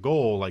go for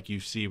goal like you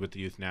see with the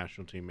youth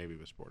national team, maybe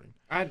with Sporting.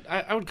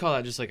 I would call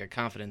that just like a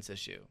confidence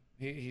issue.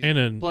 He's and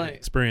an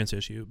experience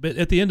issue. But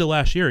at the end of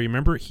last year, you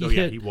remember he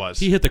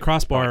hit the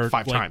crossbar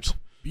like 5 times.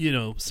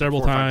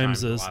 Several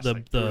times as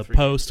the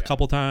post a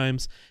couple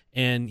times,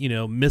 and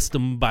missed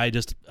them by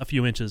just a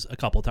few inches a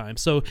couple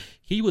times. So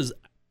he was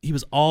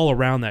all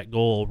around that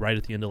goal right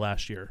at the end of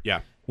last year. Yeah.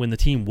 When the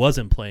team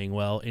wasn't playing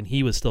well, and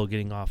he was still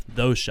getting off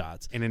those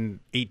shots. And in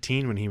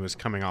 18, when he was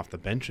coming off the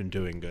bench and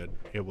doing good,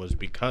 it was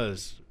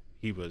because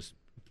he was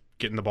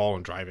getting the ball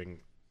and driving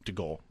to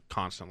goal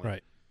constantly.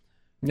 Right.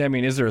 Yeah, I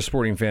mean, is there a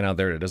Sporting fan out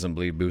there that doesn't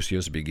believe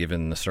Busio should be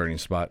given the starting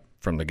spot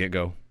from the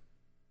get-go?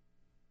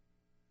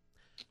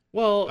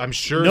 Well, I'm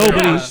sure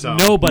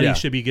nobody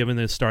should be given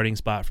the starting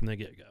spot from the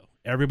get-go.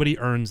 Everybody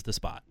earns the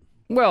spot.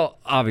 Well,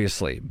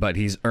 obviously, but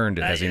he's earned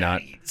it, has he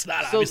not? It's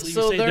not so, obviously.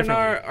 So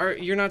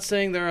you're not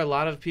saying there are a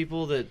lot of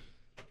people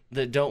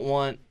that don't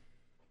want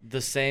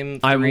the same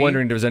 3? I'm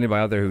wondering if there's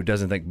anybody out there who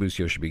doesn't think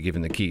Busio should be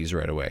given the keys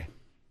right away.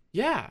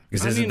 Yeah.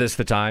 Because isn't this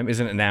the time?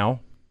 Isn't it now?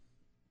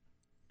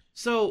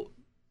 So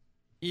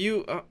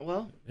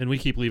and we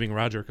keep leaving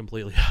Roger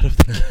completely out of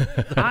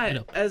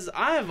the as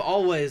I've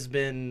always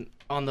been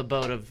on the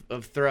boat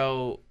of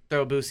throw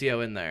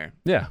Busio in there.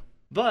 Yeah.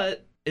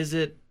 But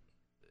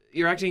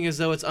you're acting as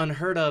though it's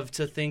unheard of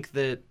to think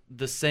that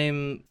the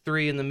same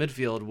 3 in the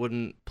midfield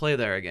wouldn't play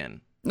there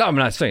again. No, I'm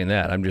not saying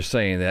that. I'm just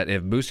saying that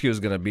if Busio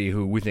is going to be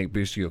who we think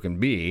Busio can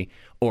be,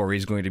 or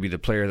he's going to be the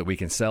player that we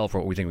can sell for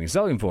what we think we can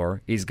sell him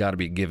for, he's got to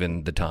be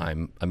given the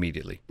time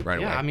immediately, right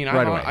away. Yeah, I mean,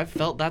 I've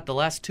felt that the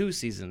last 2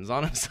 seasons,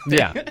 honestly.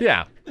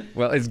 Yeah.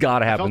 Well, it's got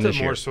to happen this year. I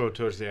felt it more so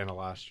towards the end of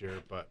last year,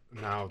 but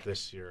now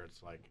this year,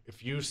 it's like,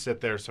 if you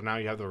sit there, so now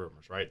you have the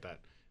rumors, right, that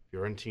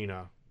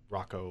Fiorentina,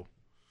 Rocco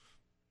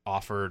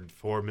offered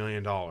 $4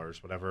 million,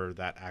 whatever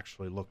that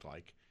actually looked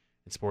like,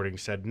 and Sporting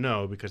said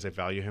no because they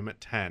value him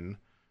at 10,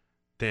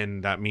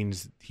 then that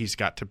means he's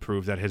got to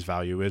prove that his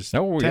value is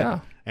 10. Yeah.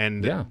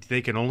 And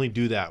they can only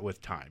do that with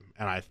time.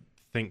 And I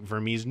think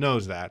Vermees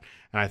knows that.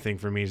 And I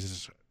think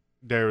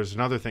there was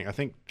another thing. I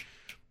think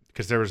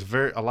because there was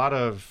a lot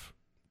of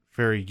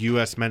very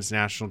U.S. men's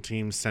national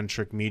team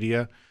centric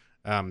media,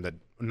 that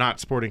not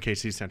Sporting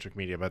KC centric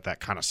media, but that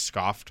kind of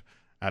scoffed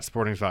at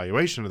Sporting's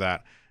valuation of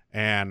that.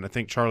 And I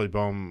think Charlie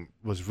Boehm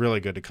was really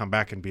good to come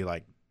back and be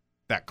like,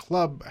 that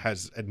club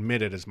has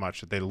admitted as much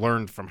that they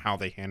learned from how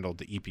they handled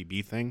the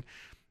EPB thing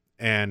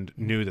and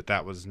knew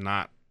that was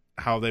not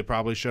how they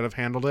probably should have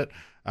handled it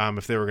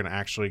if they were going to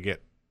actually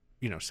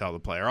sell the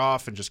player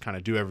off and just kind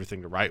of do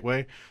everything the right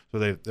way. So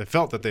they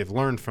felt that they've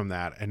learned from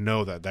that and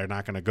know that they're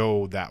not going to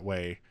go that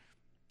way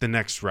the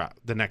next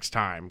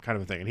time, kind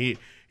of a thing. And he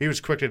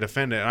was quick to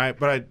defend it.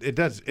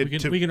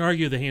 We can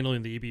argue the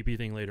handling the EPP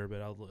thing later,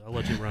 but I'll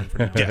let you run for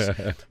now.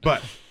 Yes,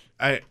 but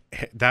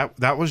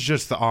that was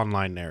just the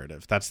online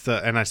narrative.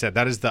 And I said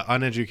that is the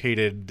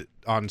uneducated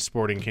on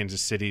Sporting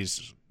Kansas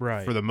City's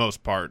right for the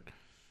most part.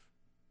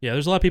 Yeah,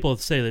 there's a lot of people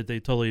that say that they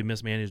totally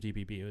mismanaged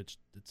EPP. It's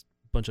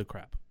a bunch of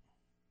crap.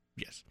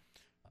 Yes,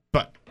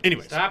 but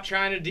anyway, stop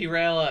trying to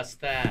derail us.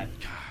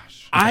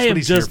 Gosh, I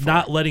am just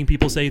not letting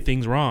people say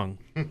things wrong.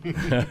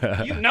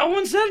 No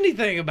one said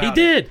anything about it. He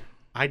did.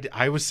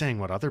 I was saying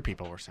what other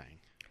people were saying,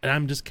 and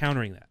I'm just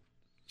countering that.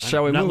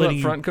 Shall we move up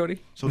front, Cody?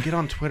 So get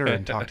on Twitter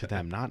and talk to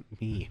them, not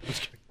me.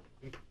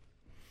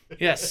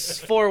 Yes,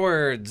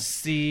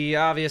 forwards. The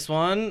obvious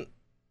one,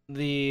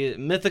 the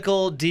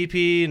mythical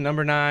DP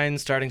number 9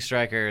 starting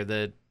striker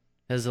that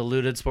has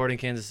eluded Sporting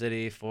Kansas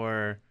City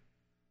for,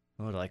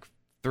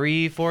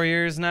 3-4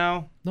 years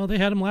now? No, they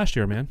had him last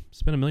year, man.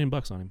 Spent $1 million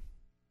on him.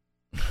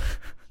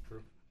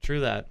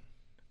 True that.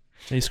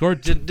 And he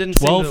scored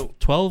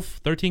 12,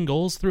 13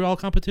 goals through all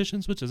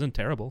competitions, which isn't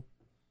terrible.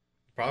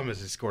 Problem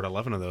is he scored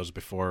 11 of those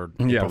before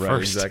Yeah, April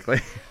right, 1st. exactly.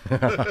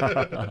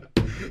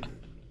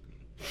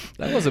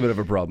 That was a bit of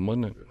a problem,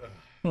 wasn't it?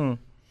 And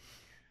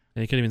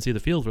he couldn't even see the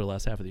field for the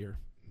last half of the year.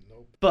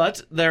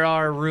 But there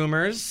are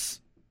rumors.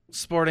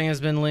 Sporting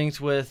has been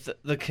linked with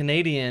the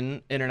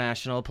Canadian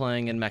international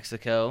playing in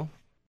Mexico,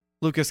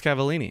 Lucas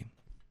Cavallini.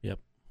 Yep.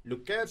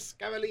 Lucas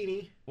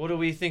Cavallini. What do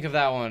we think of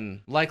that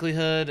one?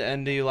 Likelihood,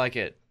 and do you like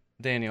it,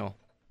 Daniel?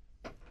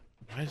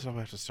 Why does it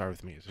have to start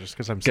with me? Is it just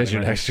because I'm Because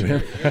sitting you're right next to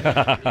him.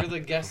 You're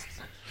the guest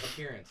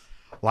appearance.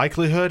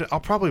 Likelihood,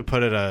 I'll probably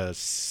put it a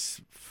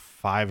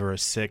 5 or a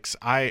 6.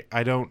 I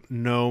don't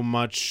know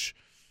much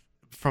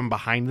from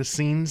behind the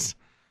scenes.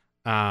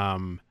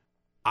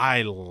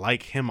 I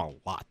like him a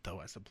lot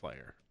though as a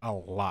player, a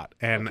lot.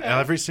 And Okay.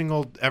 every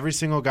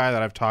single guy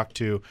that I've talked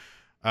to,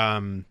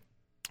 that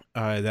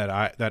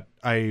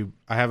I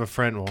have a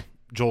friend. Well,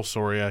 Joel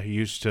Soria.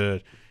 He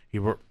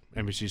worked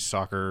NBC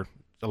Soccer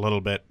a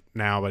little bit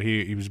now, but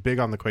he was big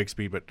on the Quake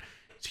Speed, but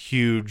it's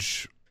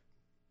huge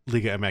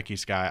Liga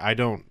MX guy. I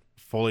don't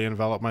fully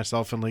envelop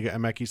myself in Liga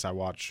MX. I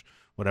watch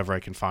whatever I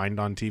can find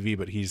on TV,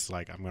 but he's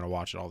like, I'm going to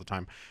watch it all the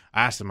time.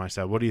 I asked him, I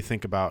said, what do you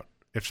think about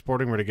if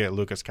Sporting were to get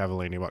Lucas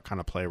Cavallini, what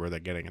kind of player were they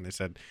getting? And they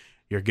said,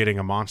 you're getting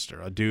a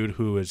monster, a dude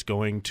who is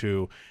going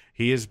to,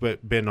 he has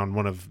been on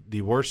one of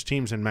the worst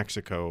teams in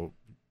Mexico,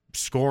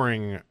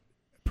 scoring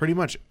pretty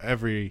much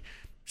every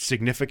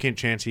significant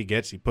chance he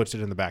gets, he puts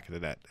it in the back of the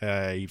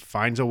net. He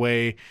finds a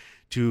way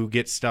to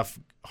get stuff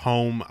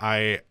home.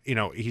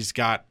 He's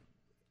got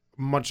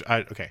much.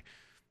 Okay,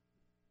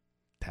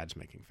 Tad's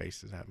making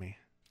faces at me.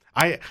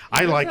 I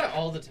like that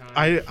all the time.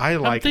 I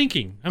like. I'm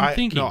thinking.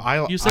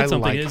 You said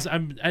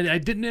something. I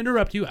didn't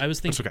interrupt you. I was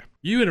thinking. It's okay.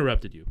 You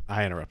interrupted you.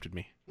 I interrupted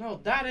me.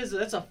 No,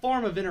 that's a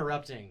form of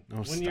interrupting.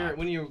 Oh,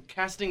 when you're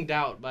casting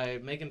doubt by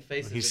making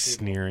faces. He's at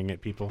people. sneering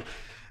at people.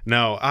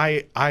 No,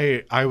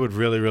 I would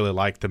really, really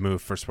like the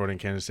move for Sporting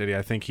Kansas City.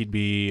 I think he'd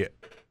be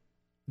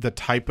the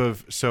type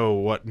of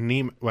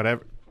Namath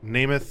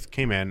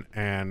came in,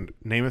 and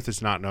Namath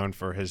is not known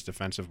for his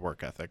defensive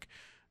work ethic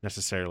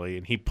necessarily,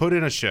 and he put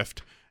in a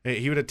shift.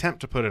 He would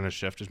attempt to put in a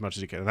shift as much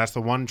as he can, and that's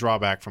the one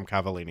drawback from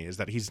Cavallini is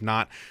that he's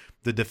not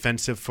the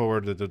defensive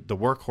forward, the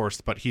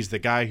workhorse, but he's the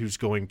guy who's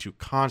going to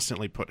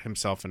constantly put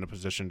himself in a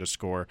position to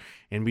score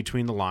in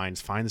between the lines,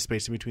 find the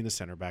space in between the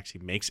center backs. He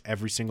makes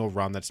every single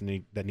run that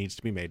needs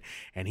to be made,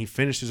 and he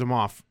finishes them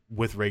off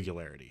with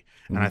regularity.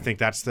 Mm-hmm. And I think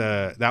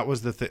that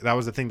was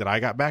the thing that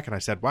I got back, and I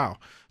said, wow.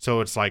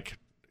 So it's like,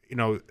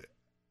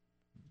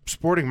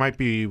 Sporting might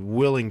be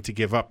willing to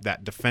give up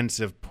that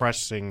defensive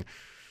pressing,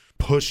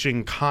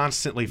 pushing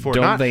constantly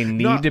forward. Don't they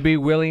need to be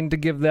willing to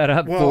give that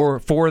up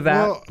for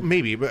that? Well,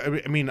 maybe,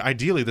 but I mean,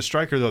 ideally, the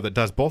striker though that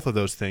does both of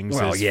those things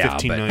is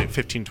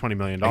 $20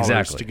 million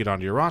to get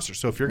onto your roster.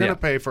 So if you're going to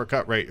pay for a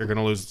cut rate, you're going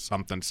to lose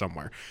something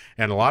somewhere.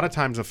 And a lot of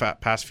times, the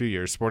past few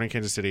years, Sporting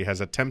Kansas City has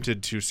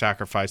attempted to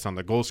sacrifice on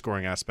the goal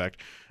scoring aspect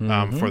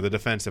for the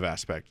defensive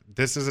aspect.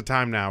 This is a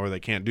time now where they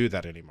can't do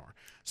that anymore.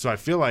 So I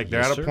feel like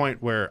they're at a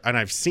point where, and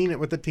I've seen it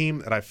with the team,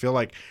 that I feel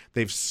like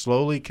they've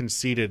slowly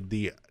conceded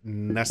the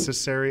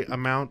necessary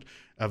amount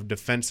of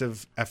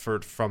defensive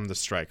effort from the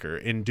striker.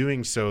 In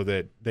doing so,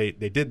 that they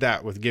did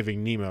that with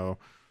giving Nemo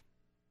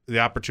the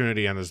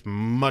opportunity on as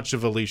much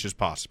of a leash as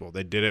possible.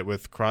 They did it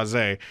with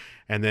Crozet,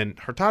 and then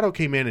Hurtado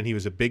came in, and he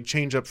was a big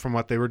change up from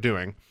what they were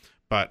doing,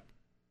 but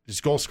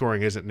his goal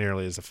scoring isn't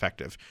nearly as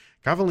effective.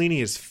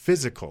 Cavallini is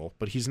physical,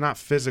 but he's not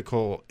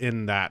physical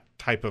in that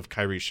type of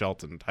Kyrie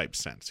Shelton type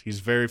sense.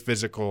 He's very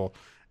physical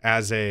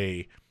as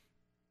a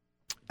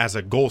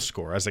goal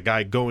scorer, as a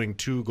guy going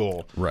to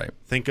goal. Right.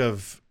 Think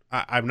of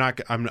I'm not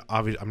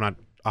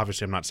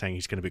saying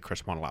he's going to be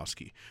Chris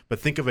Wondolowski, but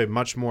think of a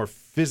much more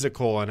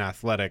physical and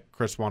athletic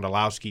Chris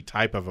Wondolowski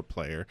type of a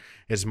player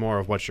is more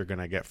of what you're going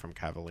to get from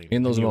Cavallini.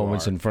 In those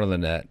moments in front of the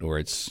net where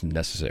it's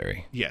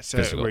necessary. Yes,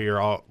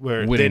 where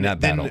winning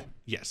that battle.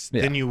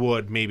 Then you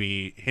would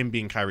maybe him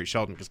being Kyrie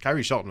Shelton, because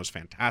Kyrie Shelton was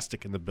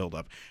fantastic in the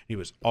build-up. He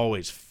was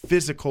always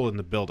physical in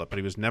the build-up, but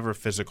he was never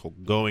physical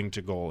going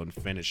to goal and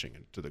finishing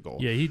into the goal.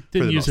 Yeah, he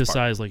didn't use his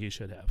size like he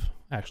should have,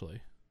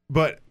 actually.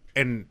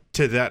 And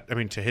to that, I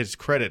mean, to his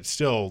credit,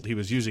 still, he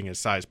was using his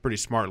size pretty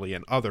smartly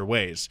in other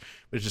ways,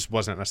 but it just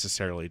wasn't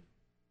necessarily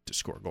to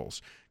score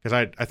goals.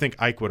 Because I think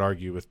Ike would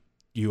argue with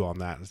you on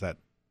that, is that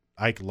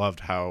Ike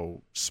loved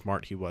how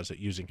smart he was at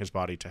using his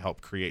body to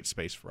help create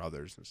space for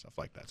others and stuff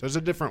like that. So it's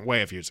a different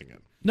way of using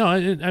it. No,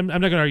 I'm not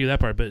going to argue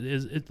that part, but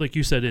it's like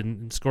you said,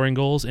 in scoring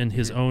goals and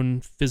his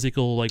own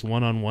physical, like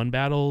one-on-one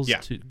battles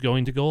to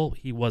going to goal,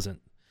 he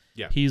wasn't.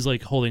 Yeah. He's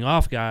like holding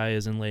off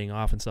guys and laying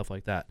off and stuff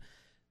like that.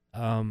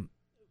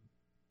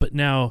 But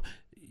now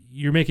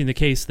you're making the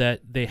case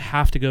that they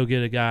have to go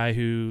get a guy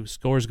who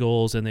scores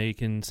goals and they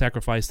can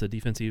sacrifice the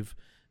defensive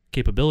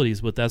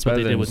capabilities, but that's what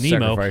they did with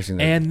Nemo,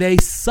 and they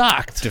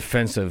sucked.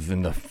 Defensive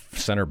in the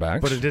center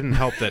backs. But it didn't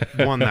help that,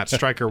 one, that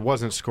striker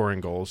wasn't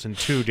scoring goals, and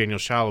two, Daniel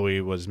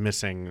Shalhoub was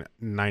missing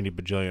 90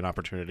 bajillion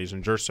opportunities,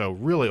 and Gerso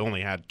really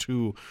only had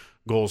 2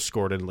 goals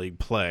scored in league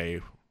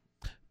play.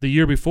 The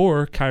year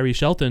before, Kyrie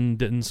Shelton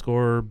didn't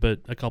score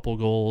but a couple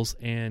goals,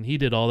 and he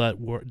did all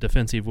that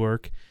defensive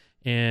work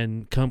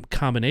and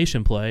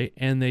combination play,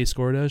 and they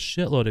scored a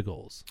shitload of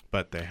goals.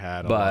 But they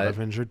had a lot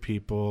of injured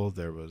people.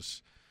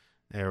 There's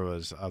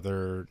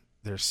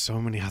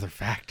so many other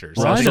factors.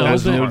 Russell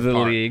was new to the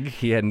league.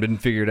 He hadn't been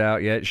figured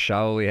out yet.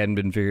 Shalhoub hadn't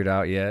been figured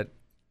out yet.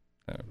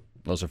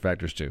 Those are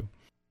factors too.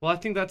 Well, I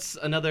think that's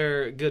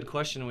another good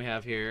question we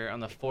have here on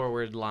the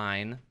forward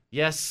line.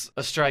 Yes,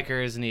 a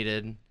striker is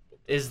needed.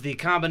 Is the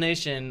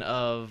combination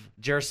of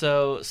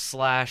Gerso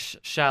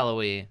 /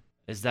 Shalhoub,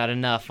 is that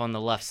enough on the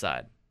left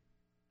side?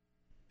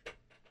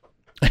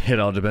 It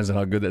all depends on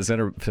how good that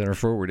center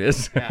forward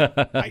is. Yeah.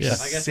 I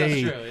guess that's true,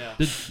 yeah.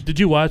 Did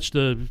you watch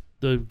the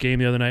game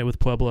the other night with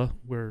Puebla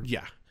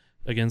Yeah.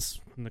 Against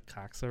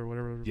Necaxa or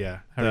whatever? Yeah.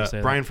 How do you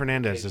say Brian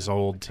Fernandez's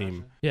old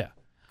team. Yeah.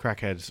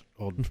 Crackhead's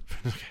old.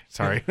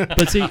 Sorry.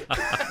 But see,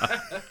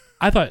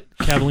 I thought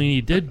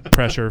Cavallini did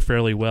pressure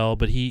fairly well,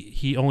 but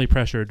he only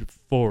pressured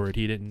forward.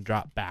 He didn't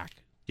drop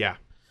back. Yeah.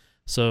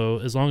 So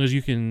as long as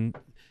you can,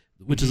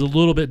 which is a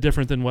little bit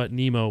different than what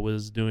Nemo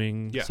was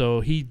doing. Yeah.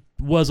 So he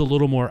was a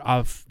little more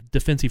of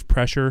defensive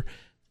pressure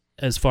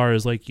as far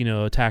as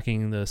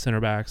attacking the center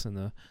backs and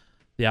the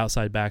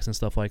outside backs and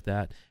stuff like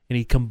that. And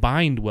he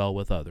combined well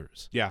with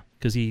others. Yeah.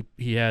 Because he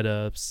had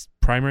a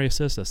primary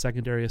assist, a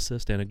secondary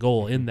assist, and a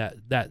goal in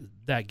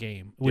that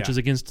game, which is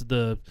against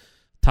the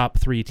top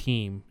 3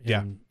 team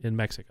in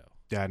Mexico.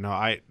 Yeah, no,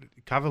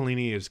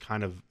 Cavallini is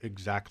kind of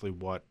exactly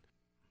what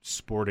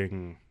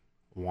Sporting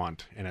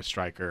want in a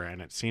striker,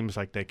 and it seems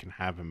like they can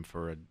have him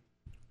for a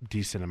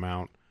decent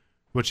amount,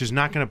 which is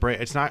not going to break.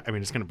 It's not. I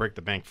mean, it's going to break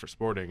the bank for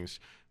Sporting's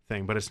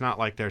thing, but it's not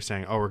like they're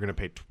saying, "Oh, we're going to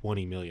pay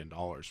 $20 million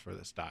for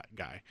this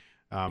guy."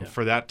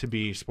 For that to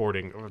be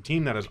Sporting, or a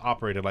team that has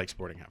operated like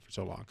Sporting have for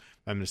so long,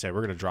 I'm going to say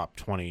we're going to drop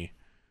 20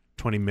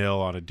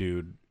 mil on a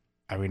dude.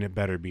 I mean, it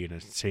better be an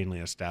insanely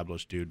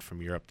established dude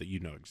from Europe that you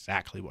know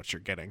exactly what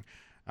you're getting.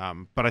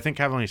 But I think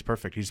Cavallini's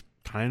perfect. He's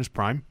kind of in his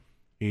prime.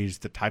 He's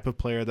the type of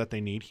player that they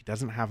need. He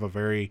doesn't have a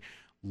very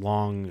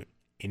long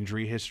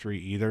injury history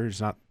either. He's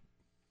not,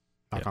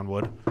 knock on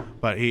wood,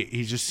 but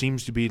he just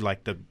seems to be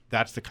like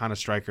that's the kind of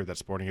striker that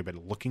Sporting have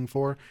been looking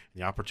for.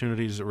 The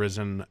opportunities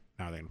arisen.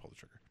 Now they're going to pull the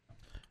trigger.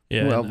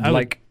 Yeah, well,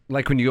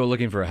 like when you go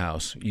looking for a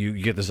house, you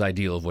get this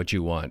ideal of what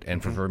you want.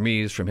 And for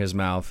Vermees, from his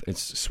mouth,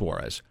 it's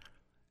Suarez.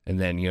 And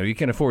then, you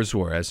can afford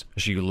Suarez,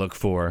 so you look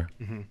for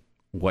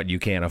what you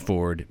can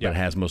afford, but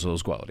has most of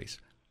those qualities.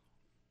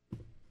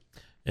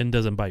 And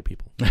doesn't bite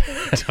people.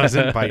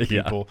 Doesn't bite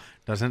people.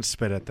 Doesn't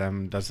spit at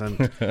them.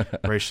 Doesn't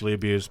racially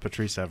abuse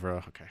Patrice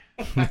Evra.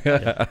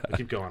 Okay.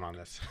 Keep going on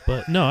this.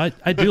 But no,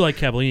 I do like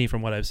Cavallini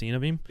from what I've seen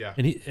of him. Yeah.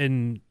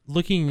 And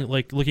looking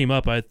him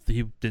up,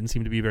 he didn't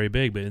seem to be very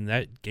big, but in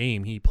that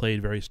game he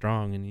played very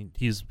strong, and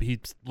he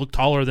looked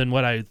taller than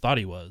what I thought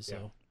he was.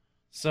 Yeah.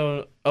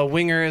 So a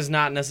winger is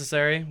not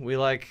necessary. We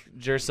like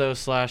Gerso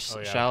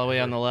 /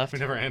 Shalhoub on the left. We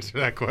never answered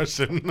that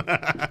question.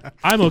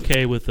 I'm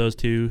okay with those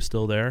two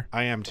still there.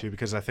 I am too,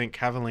 because I think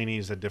Cavallini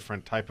is a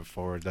different type of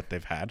forward that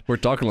they've had. We're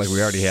talking like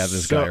we already have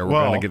this guy, or we're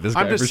going to get this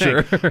guy for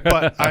saying, sure.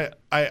 But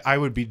I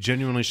would be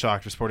genuinely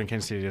shocked if Sporting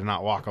Kansas City did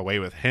not walk away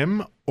with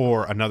him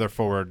or another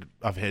forward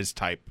of his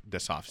type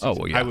this offseason. Oh,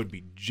 well, yeah. I would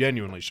be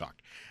genuinely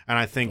shocked. And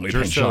I think We've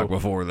been shocked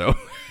before, though.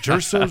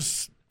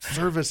 Gerso's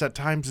service at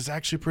times is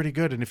actually pretty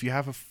good, and if you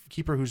have a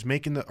keeper who's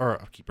making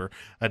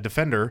a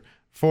defender,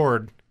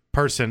 forward,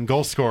 person,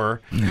 goal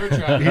scorer, he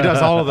does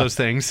all of those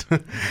things.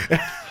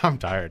 I'm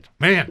tired,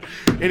 man.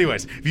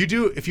 Anyways,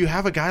 if you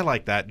have a guy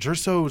like that,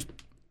 Gerso's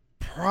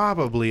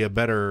probably a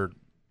better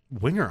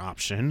winger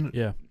option.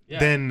 Yeah.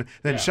 Than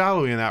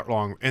Shalhoub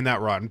in that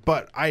run.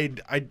 But I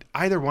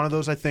either one of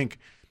those, I think,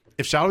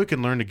 if Shalhoub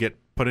can learn to get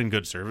put in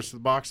good service to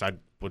the box, it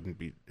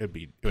would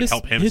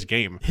help his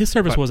game. His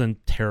service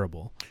wasn't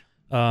terrible.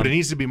 But it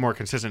needs to be more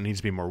consistent. It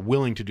needs to be more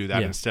willing to do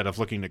that instead of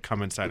looking to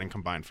come inside and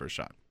combine for a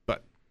shot.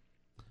 But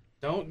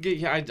don't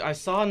get. I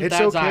saw in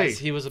Thad's eyes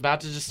he was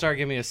about to just start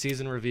giving me a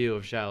season review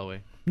of Shalhoub.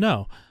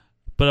 No,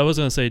 but I was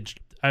going to say,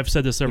 I've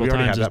said this several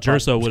times, is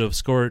Gerso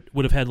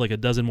would have had like a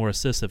dozen more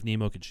assists if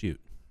Nemo could shoot.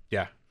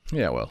 Yeah.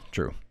 Yeah. Well,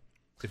 true.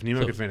 If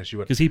Nemo could finish, you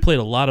would. Because he played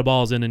a lot of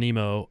balls into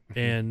Nemo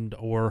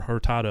or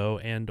Hurtado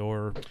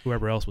or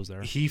whoever else was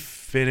there. He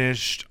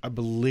finished, I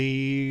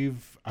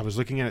believe, I was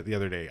looking at it the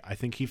other day. I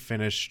think he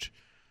finished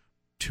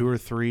 2 or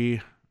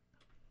 3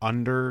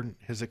 under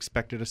his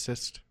expected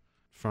assist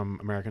from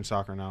American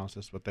Soccer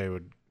Analysis. What they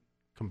would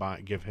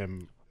give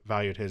him,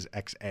 valued his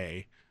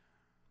XA.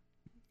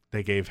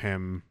 They gave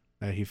him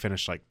he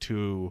finished like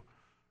 2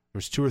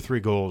 or 3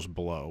 goals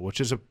below,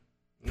 which is a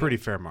pretty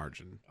fair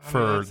margin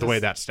for the way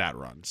that stat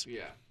runs.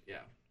 Yeah.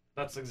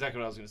 That's exactly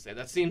what I was going to say.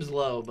 That seems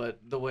low, but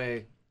the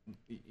way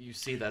you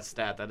see that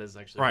stat, that is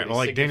actually right. Well,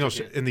 like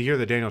in the year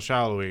that Daniel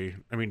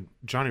Shalhoub,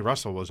 Johnny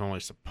Russell was only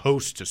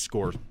supposed to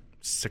score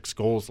 6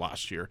 goals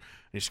last year, and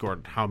he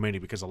scored how many?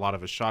 Because a lot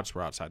of his shots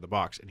were outside the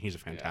box, and he's a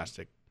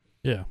fantastic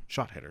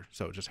shot hitter.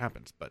 So it just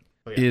happens. But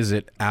is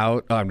it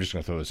out? Oh, I'm just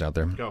going to throw this out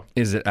there. Go.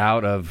 Is it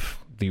out of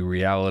the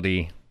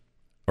reality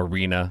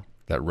arena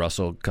that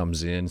Russell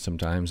comes in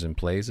sometimes and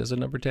plays as a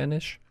number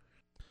 10-ish?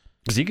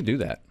 Because he could do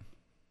that.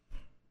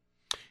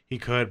 He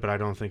could, but I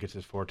don't think it's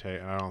his forte,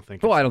 and I don't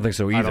think. I don't think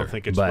so either. I don't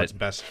think it's what's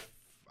best.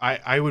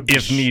 I would be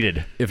if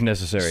needed, if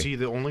necessary. See,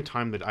 the only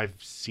time that I've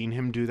seen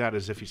him do that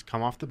is if he's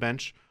come off the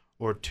bench,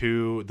 or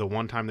the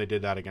one time they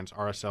did that against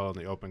RSL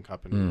in the Open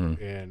Cup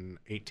in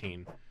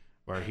 18,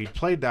 where he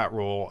played that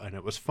role and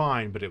it was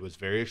fine, but it was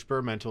very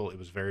experimental. It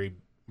was very,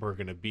 we're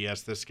going to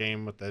BS this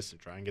game with this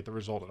and try and get the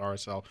result at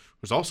RSL.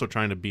 Was also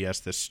trying to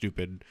BS this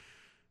stupid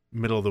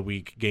middle of the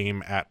week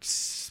game at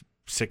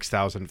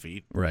 6,000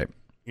 feet. Right.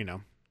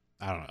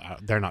 I don't know.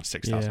 They're not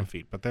 6,000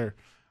 feet, but they're.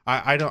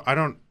 I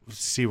don't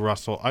see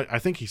Russell. I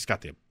think he's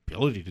got the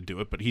ability to do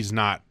it, but he's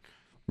not.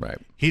 Right.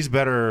 He's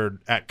better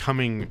at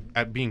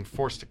being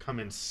forced to come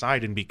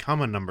inside and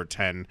become a number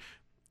 10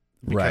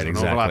 because of an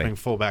overlapping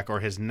fullback or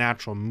his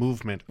natural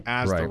movement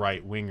as the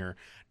right winger,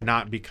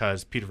 not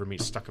because Peter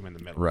Vermeet stuck him in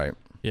the middle. Right.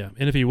 Yeah,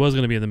 and if he was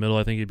going to be in the middle,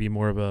 I think he'd be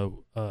more of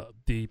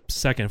the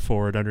second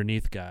forward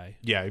underneath guy.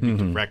 Yeah, he'd be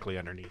directly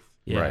underneath.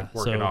 Yeah,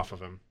 working off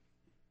of him.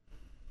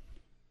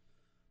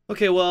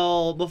 Okay,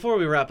 well, before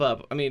we wrap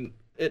up,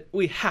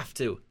 we have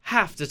to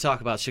talk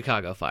about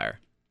Chicago Fire.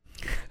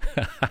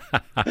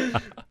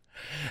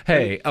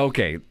 Hey,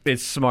 okay,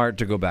 it's smart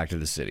to go back to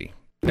the city.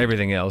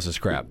 Everything else is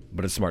crap,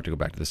 but it's smart to go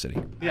back to the city.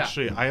 Yeah.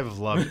 Actually, I have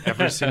loved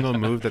every single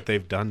move that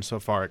they've done so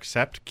far,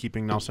 except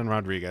keeping Nelson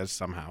Rodriguez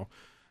somehow.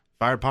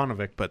 Fired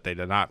Paunovic, but they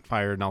did not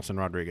fire Nelson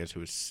Rodriguez,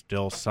 who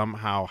still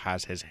somehow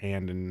has his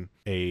hand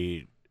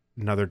in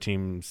another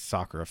team's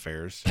soccer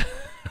affairs.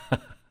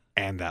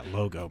 And that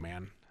logo,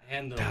 man.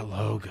 And that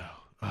logo.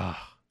 Oh.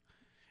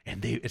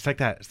 And it's like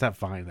that. It's that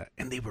Vine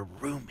and they were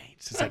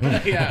roommates. It's like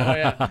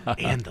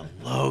and the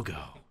logo.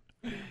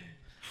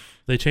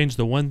 They changed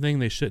the one thing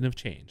they shouldn't have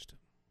changed.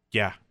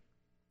 Yeah,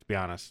 to be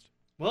honest.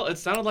 Well, it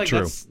sounded like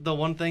that's the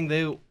one thing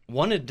they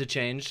wanted to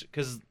change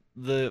because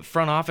the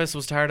front office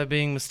was tired of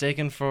being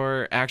mistaken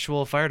for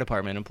actual fire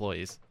department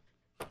employees.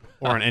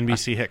 Or an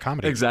NBC hit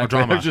comedy. Exactly. Or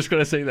drama. I was just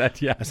going to say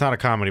that, yeah. It's not a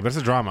comedy, but it's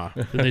a drama.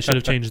 Then they should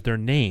have changed their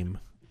name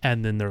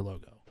and then their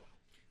logo.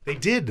 They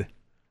did.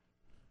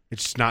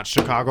 It's not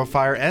Chicago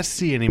Fire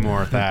SC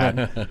anymore,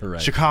 that.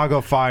 Right.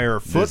 Chicago Fire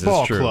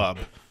Football Club.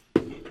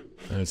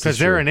 Because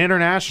they're an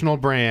international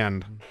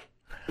brand.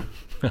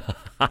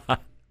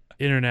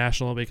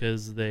 International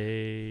because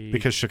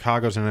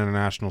Chicago's an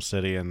international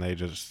city and they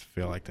just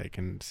feel like they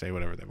can say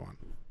whatever they want.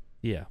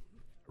 Yeah,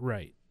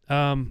 right.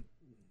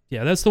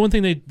 Yeah, that's the one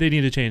thing they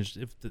need to change.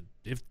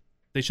 If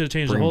they should have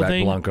changed the whole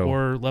thing Blanco.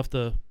 or left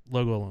the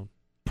logo alone.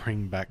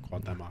 Bring back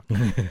Cuauhtemoc.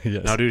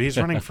 Yes. No, dude, he's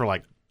running for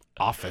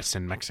office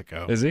in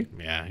Mexico. Is he?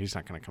 Yeah, he's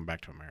not going to come back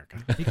to America.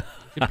 He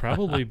could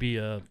probably be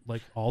a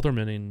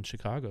alderman in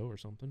Chicago or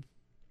something.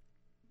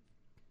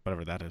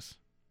 Whatever that is.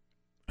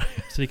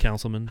 City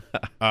councilman.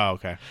 Oh,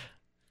 okay.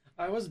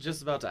 I was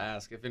just about to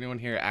ask if anyone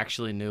here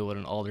actually knew what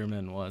an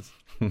alderman was.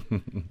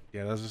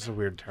 Yeah, that's just a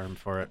weird term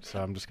for it,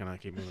 so I'm just going to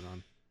keep moving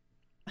on.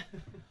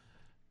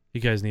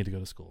 You guys need to go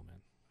to school,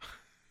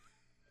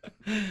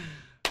 man.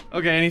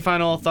 Okay, any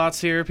final thoughts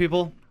here,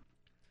 people?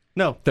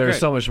 No. There's great.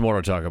 so much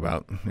more to talk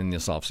about in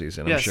this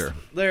offseason, yes, I'm sure.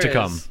 There to is.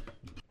 come.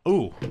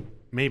 Ooh,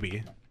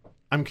 maybe.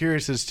 I'm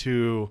curious as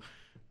to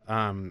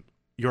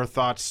your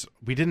thoughts.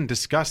 We didn't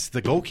discuss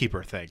the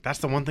goalkeeper thing. That's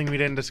the one thing we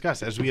didn't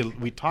discuss. As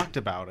we talked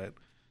about it,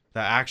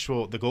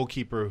 the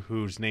goalkeeper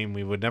whose name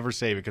we would never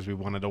say because we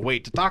wanted to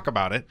wait to talk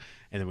about it,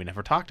 and then we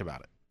never talked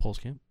about it.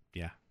 Polskamp?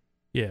 Yeah.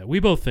 Yeah, we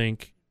both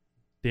think,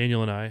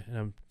 Daniel and I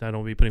don't want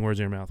to be putting words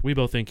in your mouth, we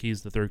both think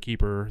he's the third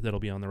keeper that'll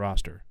be on the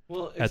roster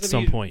at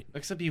some point.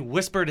 Except you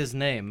whispered his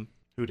name.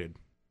 Who did?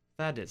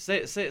 Thad did. Say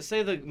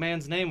the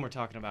man's name we're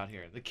talking about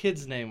here. The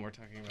kid's name we're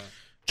talking about.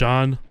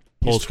 John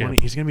Polskamp.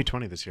 He's going to be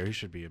 20 this year. He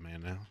should be a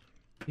man now.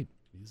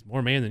 He's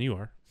more man than you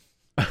are.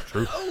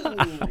 True.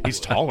 He's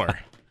taller.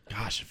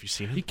 Gosh, have you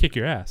seen him? He'd kick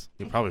your ass.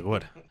 He probably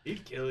would.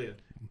 He'd kill you.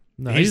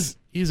 No, he's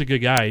a good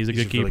guy. He's a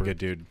good keeper. Really good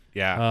dude.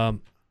 Yeah.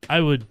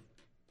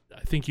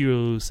 I think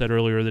you said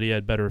earlier that he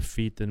had better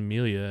feet than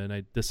Amelia, and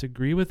I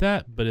disagree with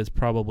that, but it's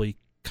probably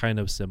kind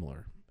of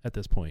similar at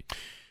this point.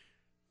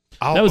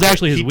 That was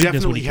actually his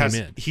weakness when he came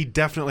in. He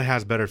definitely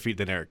has better feet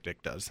than Eric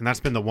Dick does, and that's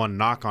been the one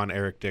knock on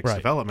Eric Dick's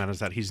development is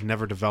that he's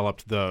never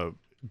developed the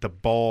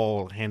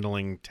ball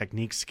handling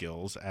technique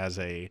skills as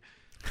a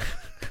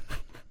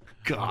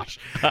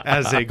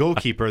as a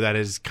goalkeeper that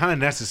is kind of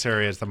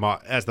necessary as the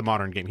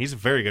modern game. He's a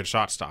very good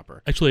shot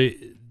stopper.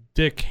 Actually,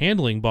 Dick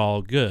handling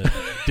ball good,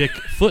 Dick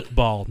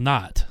football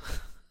not.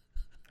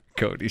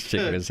 Cody's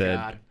shaking his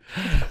head.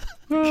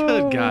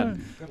 Good God.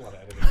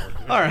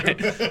 All right,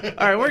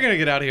 we're going to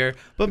get out of here.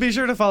 But be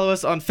sure to follow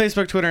us on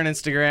Facebook, Twitter, and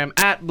Instagram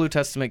at Blue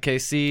Testament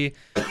KC.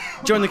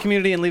 Join the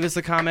community and leave us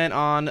a comment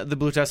on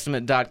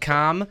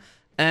thebluetestament.com.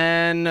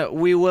 And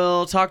we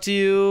will talk to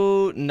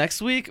you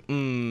next week.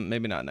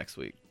 Maybe not next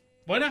week.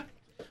 Why not?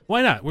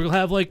 Why not? We'll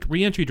have like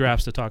re-entry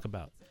drafts to talk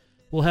about.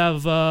 We'll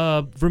have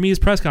Vermees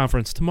press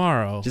conference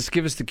tomorrow. Just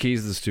give us the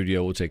keys to the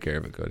studio. We'll take care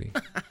of it, Cody.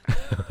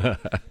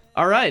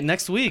 All right,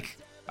 next week.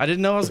 I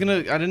didn't know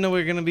we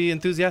were gonna be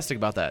enthusiastic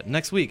about that.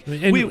 Next week.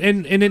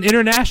 And an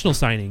international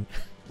signing.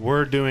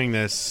 We're doing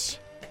this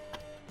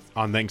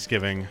on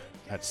Thanksgiving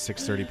at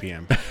 6:30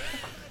 p.m.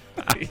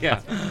 Yeah.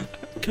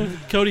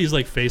 Cody's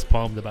like face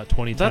palmed about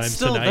 20 times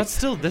tonight. That's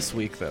still this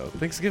week though.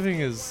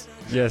 Thanksgiving is.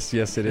 Yes, it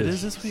is. It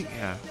is this week.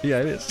 Yeah. Yeah,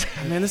 it is.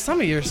 Man, this time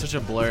of year is such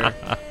a blur.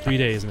 3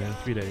 days, man.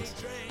 3 days.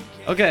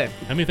 Okay.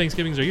 How many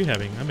Thanksgivings are you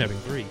having? I'm having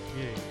 3. Yay.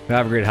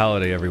 Have a great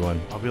holiday,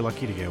 everyone. I'll be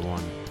lucky to get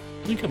one.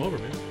 You can come over,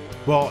 man.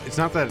 Well, it's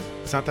not that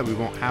we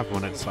won't have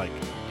one. It's like,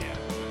 yeah.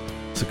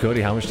 So,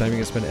 Cody, how much time are you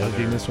gonna spend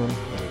editing this one?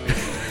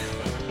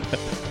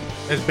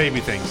 It's baby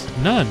things.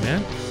 None,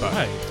 man.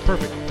 Right. It's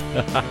perfect.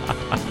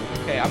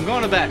 Okay, I'm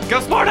going to bed. Go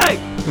Sparty!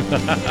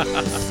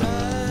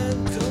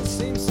 Don't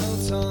seem so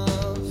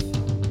tough.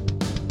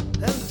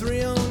 And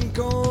 3 own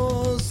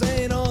goals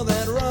ain't all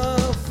that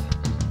rough.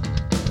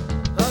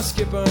 Our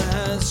skipper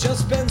has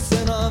just been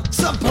sent off.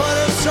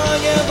 Supporters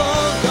strong have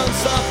all gone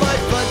soft. My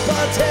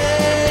football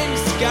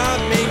team's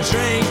got me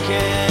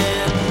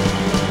drinking.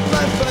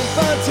 My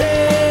football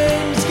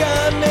team's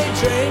got me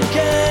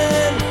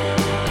drinking.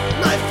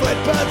 My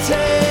football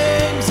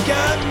team's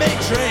got me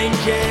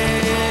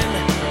drinking.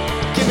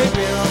 Give me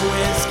beer or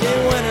whiskey,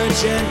 wine or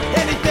gin,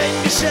 anything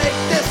to shake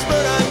this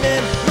mood I'm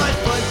in. My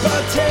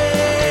football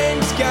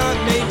team's got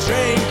me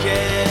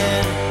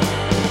drinking.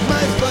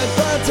 My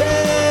football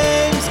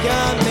team's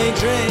got me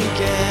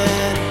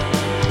drinking.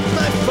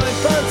 My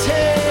football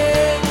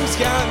team's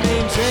got me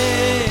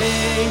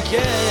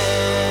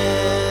drinking.